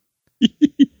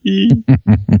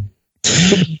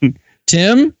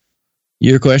 Tim,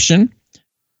 your question.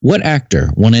 What actor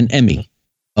won an Emmy,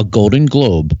 a Golden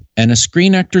Globe, and a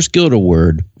Screen Actors Guild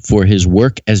Award for his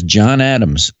work as John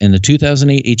Adams in the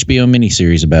 2008 HBO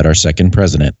miniseries about our second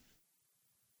president?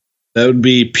 That would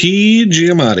be P.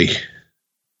 Giamatti.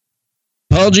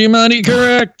 Paul Giamatti,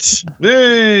 correct.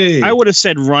 Hey! I would have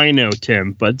said Rhino,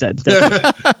 Tim, but that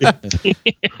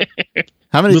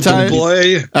How many Little times?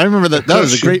 boy. I remember that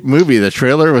was a great movie, the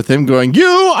trailer with him going, "You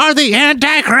are the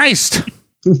Antichrist."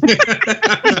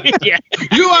 yeah.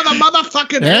 You are the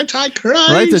motherfucking Yeah.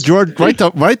 Antichrist.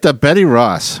 Right to Betty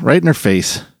Ross, right in her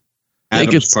face. They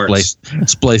could Adam's parts.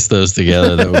 splice those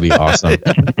together. That would be awesome.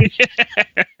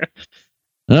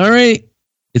 All right.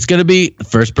 It's going to be the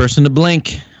first person to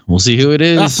blink. We'll see who it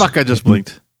is. Oh, fuck, I just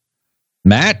blinked.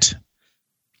 Matt.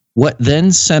 What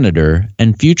then senator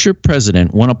and future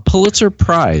president won a Pulitzer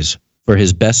Prize for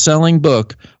his best-selling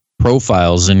book,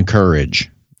 Profiles in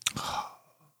Courage?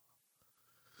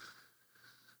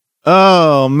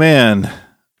 Oh, man.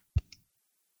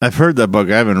 I've heard that book.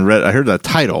 I heard that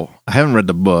title. I haven't read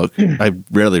the book. I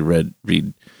rarely read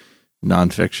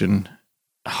nonfiction.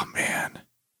 Oh, man.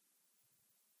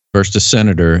 First a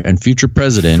senator and future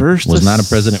president, was not a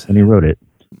president when he wrote it.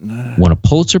 Won a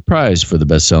Pulitzer Prize for the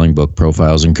best-selling book,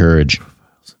 Profiles in Courage.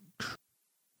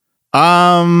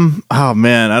 Oh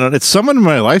man, it's someone in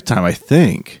my lifetime, I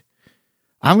think.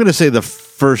 I'm going to say the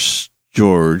first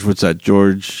George. What's that?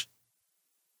 George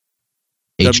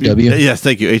H.W.? Yes,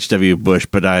 thank you, H.W. Bush,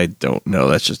 but I don't know.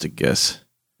 That's just a guess.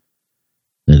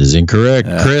 That is incorrect.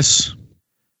 Chris?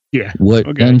 Yeah. What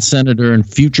then senator and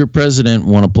future president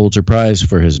won a Pulitzer Prize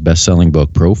for his best-selling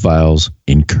book, Profiles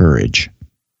in Courage?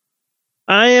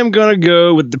 I am going to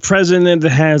go with the president that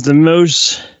has the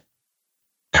most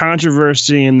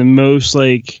controversy and the most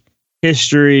like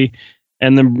history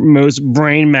and the most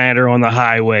brain matter on the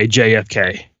highway,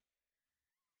 JFK.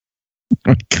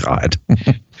 Oh, God.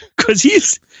 Because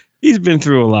he's been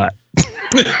through a lot.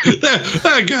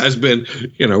 that guy's been,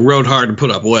 rode hard and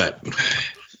put up wet.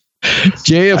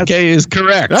 JFK is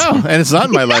correct. Oh, and it's not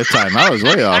in my lifetime. I was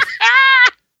way off.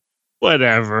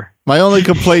 Whatever. My only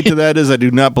complaint to that is I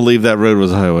do not believe that road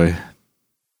was a highway.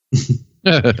 It's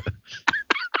a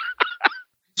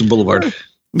boulevard.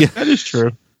 Yeah, that is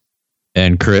true.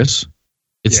 And Chris,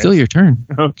 it's still your turn.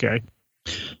 Okay.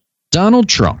 Donald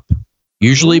Trump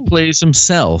usually plays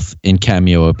himself in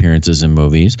cameo appearances in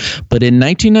movies, but in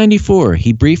 1994,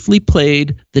 he briefly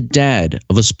played the dad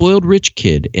of a spoiled rich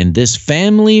kid in this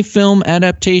family film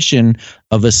adaptation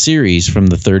of a series from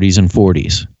the 30s and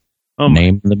 40s.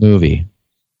 Name the movie.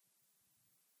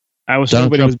 I was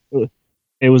hoping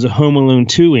it was a Home Alone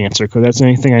 2 answer, because that's the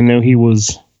only thing I know he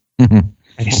was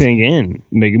anything in.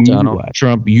 Donald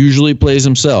Trump usually plays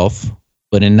himself,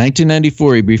 but in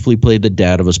 1994, he briefly played the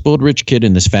dad of a spoiled rich kid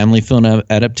in this family film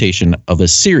adaptation of a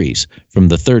series from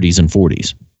the 30s and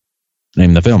 40s.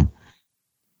 Name the film.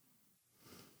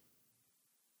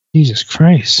 Jesus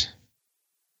Christ.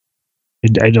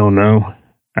 I don't know.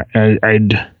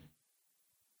 I'd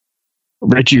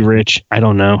Richie Rich. I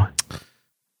don't know.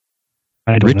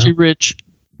 Richie Rich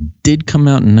did come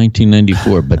out in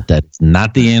 1994, but that's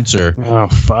not the answer. Oh,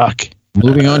 fuck.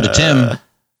 Moving on to Tim.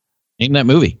 Name that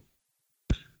movie.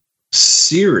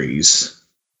 Series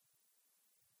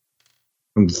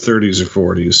from the 30s or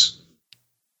 40s.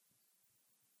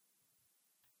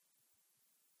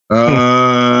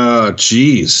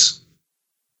 Jeez.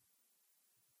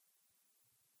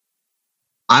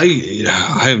 I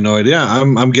have no idea.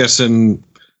 I'm guessing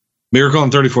Miracle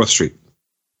on 34th Street.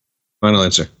 Final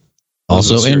answer.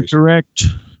 Also incorrect.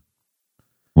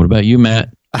 What about you,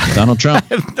 Matt? Donald Trump.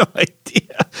 I have no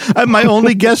idea. My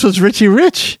only guess was Richie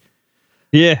Rich.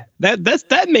 Yeah,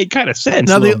 that made kind of sense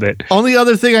now, a little bit. Only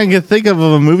other thing I can think of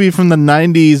a movie from the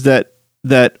 90s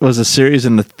that was a series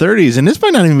in the 30s, and this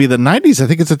might not even be the 90s. I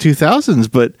think it's the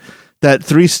 2000s, but that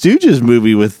Three Stooges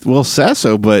movie with Will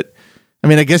Sasso. But I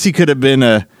mean, I guess he could have been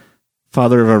a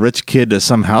father of a rich kid to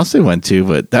some house they went to,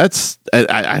 but that's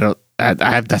I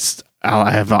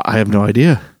have no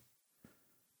idea.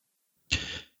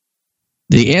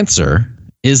 The answer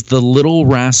is The Little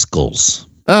Rascals.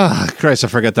 Oh, Christ, I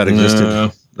forgot that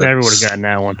existed. Never would have gotten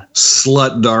that one.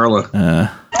 Slut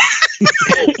Darla.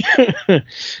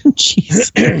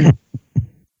 Jeez.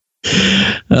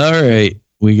 All right.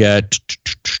 We got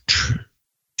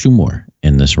two more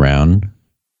in this round.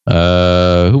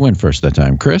 Who went first that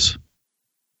time? Chris?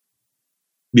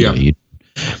 Yeah.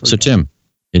 So, Tim,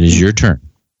 it is your turn.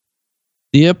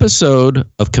 The episode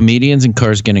of Comedians in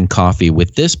Cars Getting Coffee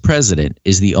with this president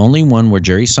is the only one where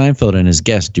Jerry Seinfeld and his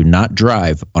guests do not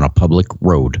drive on a public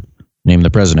road. Name the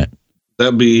president.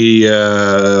 That'd be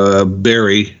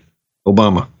Barry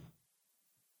Obama.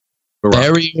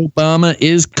 Barry Obama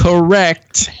is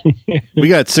correct. We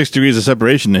got 6 degrees of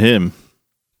separation to him.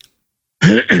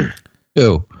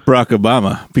 Who? Barack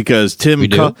Obama, because Tim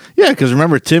called. Yeah, because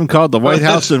remember, Tim called the White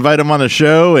House to invite him on the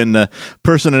show, and the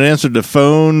person that answered the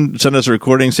phone sent us a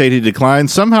recording saying he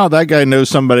declined. Somehow that guy knows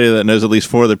somebody that knows at least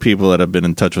 4 other people that have been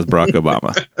in touch with Barack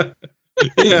Obama.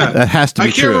 Yeah, that has to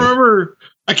be true.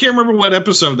 I can't remember what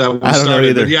episode that was. I don't know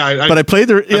either. But I played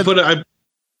the.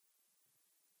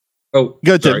 Go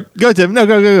Tim. Go Tim. No,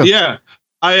 go. Yeah.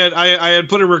 I had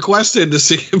put a request in to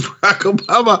see if Barack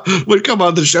Obama would come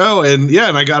on the show, and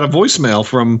I got a voicemail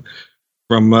from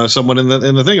from someone in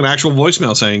the thing, an actual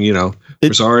voicemail saying,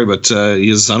 we're sorry, but he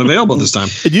is unavailable this time.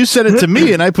 And you sent it to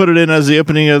me, and I put it in as the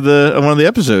opening of one of the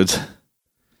episodes.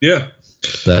 Yeah.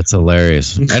 That's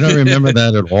hilarious. I don't remember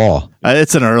that at all.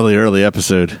 It's an early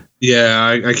episode.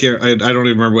 Yeah, I can't. I don't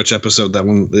even remember which episode that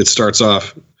one it starts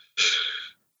off.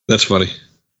 That's funny.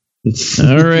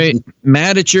 All right,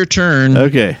 Matt, it's your turn.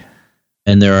 Okay.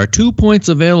 And there are 2 points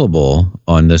available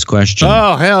on this question.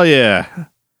 Oh, hell yeah.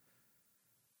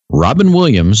 Robin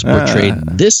Williams portrayed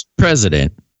this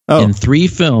president in 3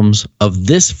 films of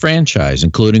this franchise,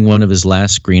 including one of his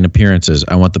last screen appearances.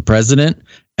 I want the president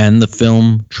and the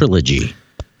film trilogy. 2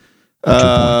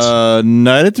 points.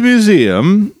 Night at the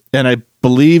Museum, and I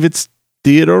believe it's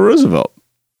Theodore Roosevelt.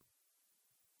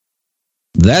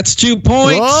 That's 2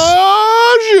 points.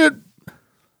 Oh, shit.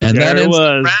 And There that it ends the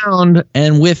was. round.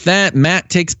 And with that, Matt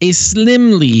takes a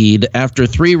slim lead after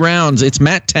 3 rounds. It's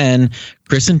Matt 10,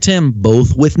 Chris and Tim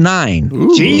both with 9.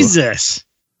 Ooh. Jesus.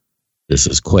 This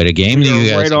is quite a game. You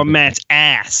You're guys right on Matt's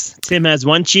ass. Tim has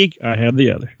one cheek. I have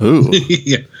the other. Ooh.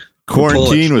 Yeah.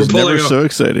 Quarantine was We're pulling never up. so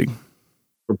exciting.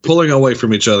 We're pulling away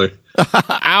from each other.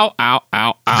 Ow, ow,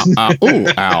 ow, ow, ow. Ooh,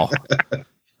 ow.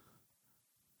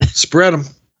 Spread them.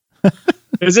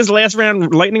 Is this last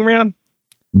round lightning round?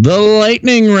 The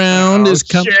lightning round Oh, is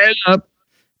coming shit. up.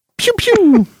 Pew,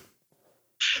 pew.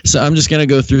 So I'm just going to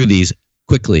go through these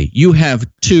quickly. You have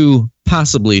 2,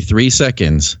 possibly 3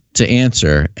 seconds to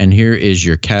answer. And here is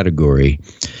your category.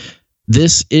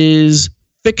 This is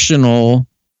fictional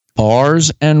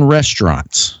bars and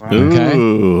restaurants. Okay.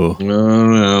 Ooh.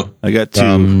 No. I got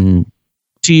 2.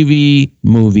 TV,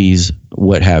 movies,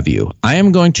 what have you. I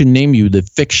am going to name you the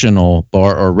fictional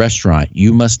bar or restaurant.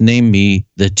 You must name me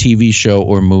the TV show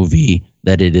or movie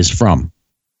that it is from.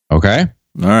 Okay?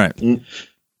 All right. Do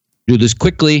this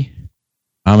quickly.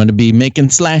 I'm going to be making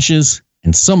slashes,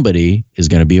 and somebody is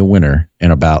going to be a winner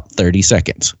in about 30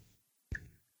 seconds.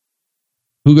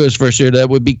 Who goes first here?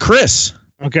 That would be Chris.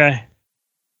 Okay.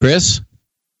 Chris,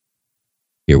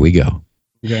 here we go.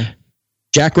 Okay.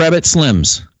 Jackrabbit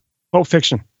Slims. Pulp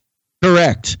Fiction.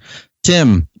 Correct.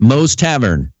 Tim, Moe's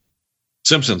Tavern.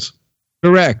 Simpsons.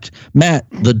 Correct. Matt,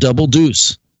 The Double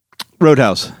Deuce.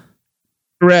 Roadhouse.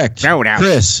 Correct. Roadhouse.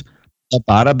 Chris, The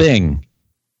Bada Bing.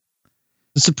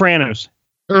 The Sopranos.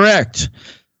 Correct.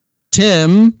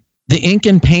 Tim, The Ink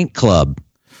and Paint Club.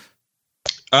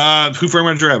 Who Framed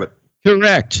Roger Rabbit?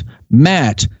 Correct.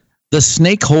 Matt, The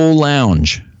Snake Hole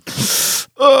Lounge.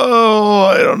 Oh,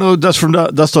 I don't know. Dust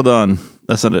Till Dawn.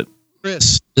 That's not it.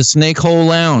 Chris, The Snake Hole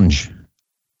Lounge.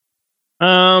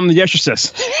 The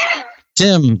Exorcist.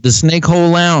 Tim, The Snake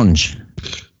Hole Lounge.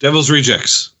 Devil's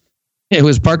Rejects. It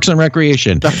was Parks and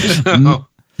Recreation. Oh.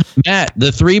 Matt,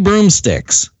 The Three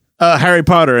Broomsticks. Harry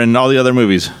Potter and all the other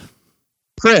movies.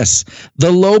 Chris, The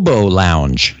Lobo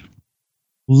Lounge.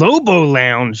 Lobo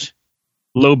Lounge.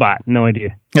 Lobot. No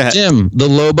idea. Tim, The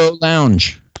Lobo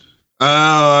Lounge.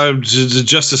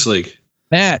 Justice League.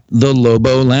 Matt, The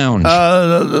Lobo Lounge.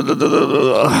 I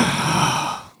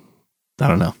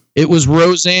don't know. It was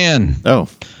Roseanne. Oh.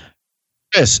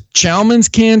 Chris, Chalman's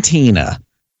Cantina.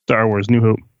 Star Wars. New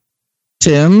Hope.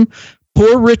 Tim,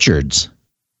 Poor Richards.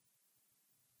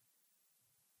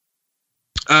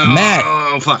 Matt.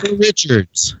 Oh, fuck. Poor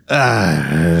Richards.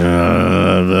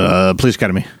 Police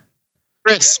Academy.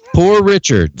 Chris, Poor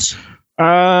Richards.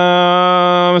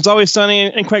 It's Always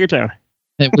Sunny in Quakertown.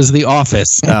 It was The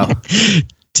Office. Oh.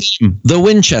 Tim, The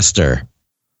Winchester.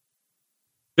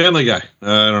 Family Guy.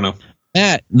 I don't know.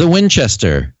 Matt, The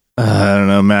Winchester. I don't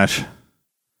know. MASH.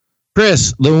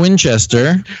 Chris, The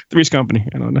Winchester. Three's Company.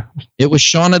 I don't know. It was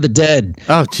Shaun of the Dead.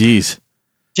 Oh, jeez.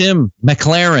 Tim,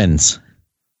 McLaren's.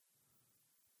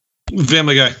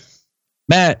 Family Guy.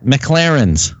 Matt,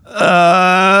 McLaren's.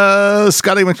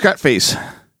 Scotty McScatface.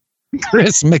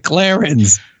 Chris,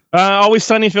 McLaren's. Always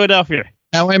Sunny in Philadelphia.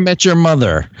 How I Met Your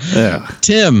Mother. Yeah.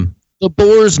 Tim, The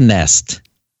Boar's Nest.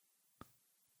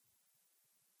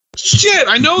 Shit,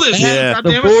 I know this. Yeah. God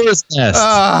The damn it. Boar's Nest.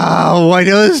 Oh, I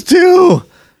know this too.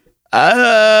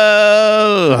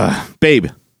 Babe.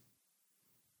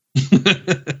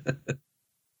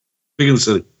 Big in the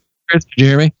City. Chris,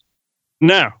 Jeremy.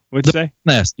 No. What'd you say?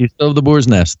 Nest. You still have The Boar's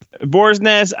Nest. Boar's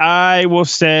Nest. I will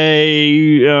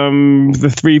say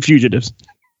The Three Fugitives.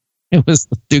 It was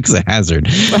the Dukes of Hazzard.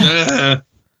 The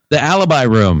Alibi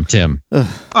Room, Tim.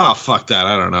 Oh, fuck that.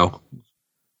 I don't know.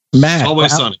 Matt.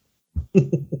 Always Sunny.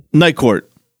 Night Court.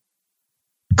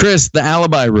 Chris, The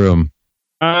Alibi Room.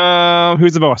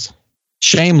 Who's the boss?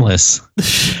 Shameless.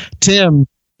 Tim,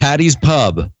 Patty's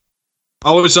Pub.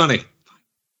 Always Sunny.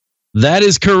 That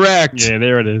is correct. Yeah,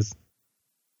 there it is.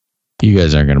 You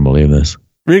guys aren't going to believe this.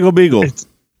 Regal Beagle.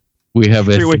 We have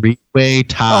a Three-way. three-way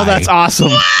tie. Oh, that's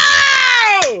awesome.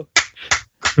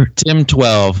 For Tim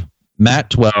 12, Matt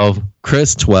 12,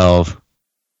 Chris 12.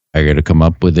 I got to come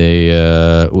up with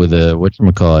a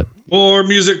whatchamacallit. More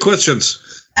music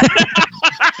questions.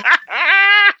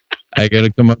 I got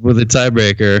to come up with a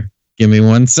tiebreaker. Give me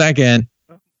 1 second.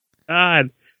 God.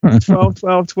 12,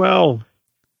 12, 12.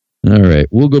 All right.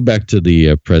 We'll go back to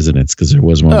the presidents because there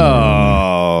was one.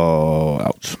 Oh,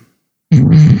 ouch.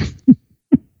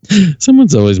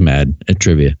 Someone's always mad at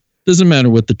trivia. Doesn't matter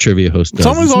what the trivia host does.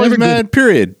 Someone's It's always never mad,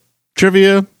 period.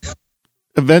 Trivia,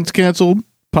 events canceled,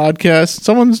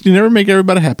 podcast. You never make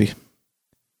everybody happy.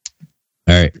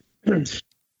 Good. All right.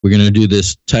 We're going to do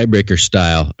this tiebreaker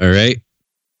style. All right.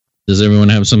 Does everyone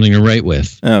have something to write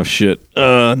with? Oh, shit.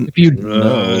 If you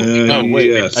Wait.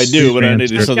 Yes. I do, but I need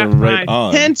something to write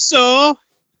on. Pencil.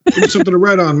 Give me something to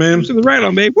write on, man. To the right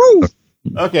on, babe. Woo.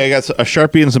 Okay, I got a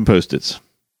Sharpie and some Post-its.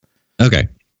 Okay.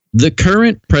 The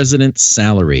current president's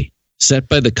salary set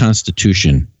by the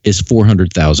Constitution is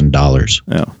 $400,000.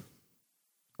 Oh.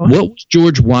 What was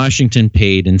George Washington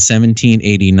paid in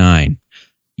 1789?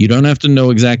 You don't have to know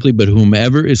exactly, but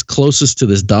whomever is closest to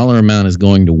this dollar amount is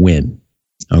going to win.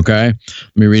 Okay?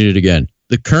 Let me read it again.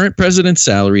 The current president's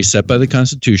salary set by the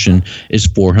Constitution is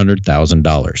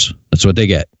 $400,000. That's what they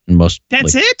get. And most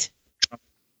That's it?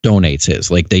 donates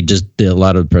his. Like they just a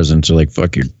lot of the presidents are like,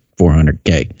 fuck your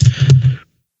 $400K.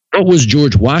 What was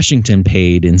George Washington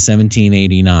paid in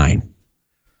 1789?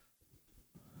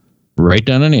 Write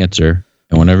down an answer,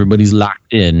 and when everybody's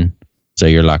locked in,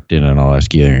 say you're locked in, and I'll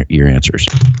ask you your answers.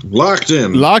 Locked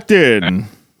in. Locked in.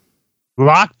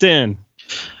 Locked in.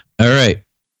 All right,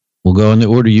 we'll go in the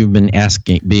order you've been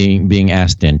asking, being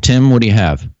asked in. Tim, what do you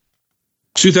have?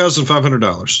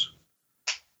 $2,500.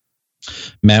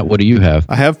 Matt, what do you have?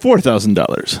 I have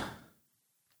 $4,000.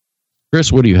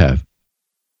 Chris, what do you have?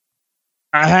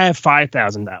 I have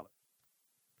 $5,000.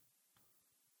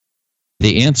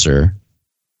 The answer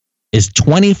is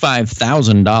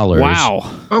 $25,000. Wow.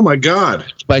 Oh my God.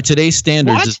 By today's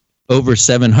standards, What? it's over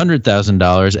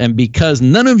 $700,000. And because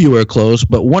none of you are close,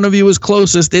 but one of you is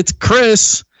closest, it's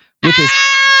Chris with his.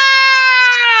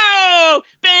 Oh!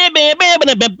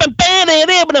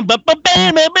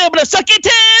 Suck it,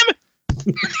 Tim!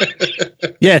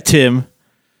 Yeah, Tim.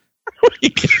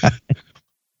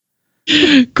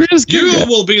 Chris, You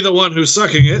will be the one who's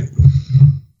sucking it.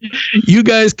 you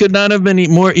guys could not have been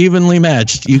more evenly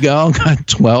matched. You all got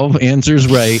 12 answers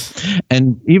right,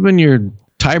 and even your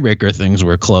tiebreaker things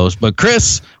were close. But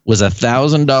Chris was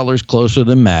 $1,000 closer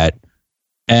than Matt,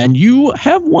 and you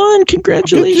have won.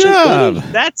 Congratulations! Good job. buddy.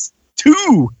 That's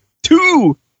two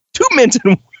mints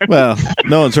and Well,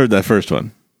 no one's heard that first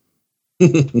one.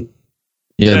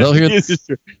 Yeah, they'll hear.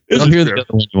 They'll hear the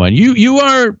other one. You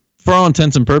are, for all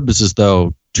intents and purposes,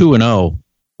 though 2-0,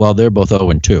 while they're both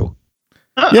 0-2.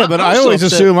 Yeah, but I always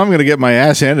assume I'm going to get my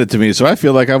ass handed to me, so I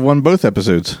feel like I've won both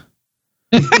episodes.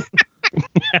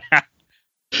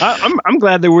 I'm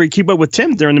glad that we keep up with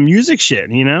Tim during the music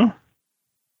shit, you know?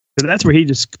 Because that's where he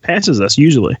just passes us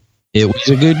usually. It was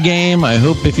a good game. I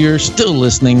hope if you're still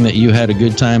listening that you had a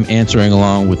good time answering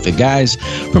along with the guys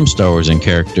from Star Wars in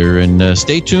Character. And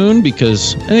stay tuned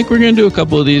because I think we're going to do a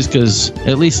couple of these because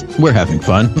at least we're having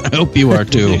fun. I hope you are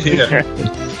too. Yeah.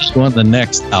 Let's go on the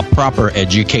next, A Proper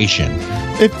Education.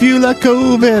 If you like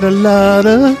COVID a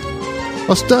lotta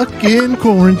or stuck in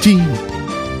quarantine,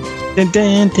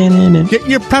 get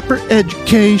your proper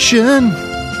education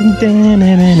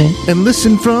and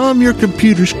listen from your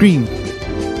computer screen.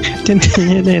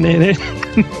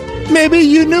 Maybe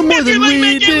you knew more than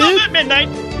we did. Midnight.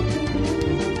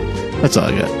 That's all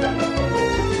I got.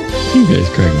 You guys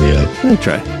crack me up. I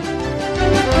try.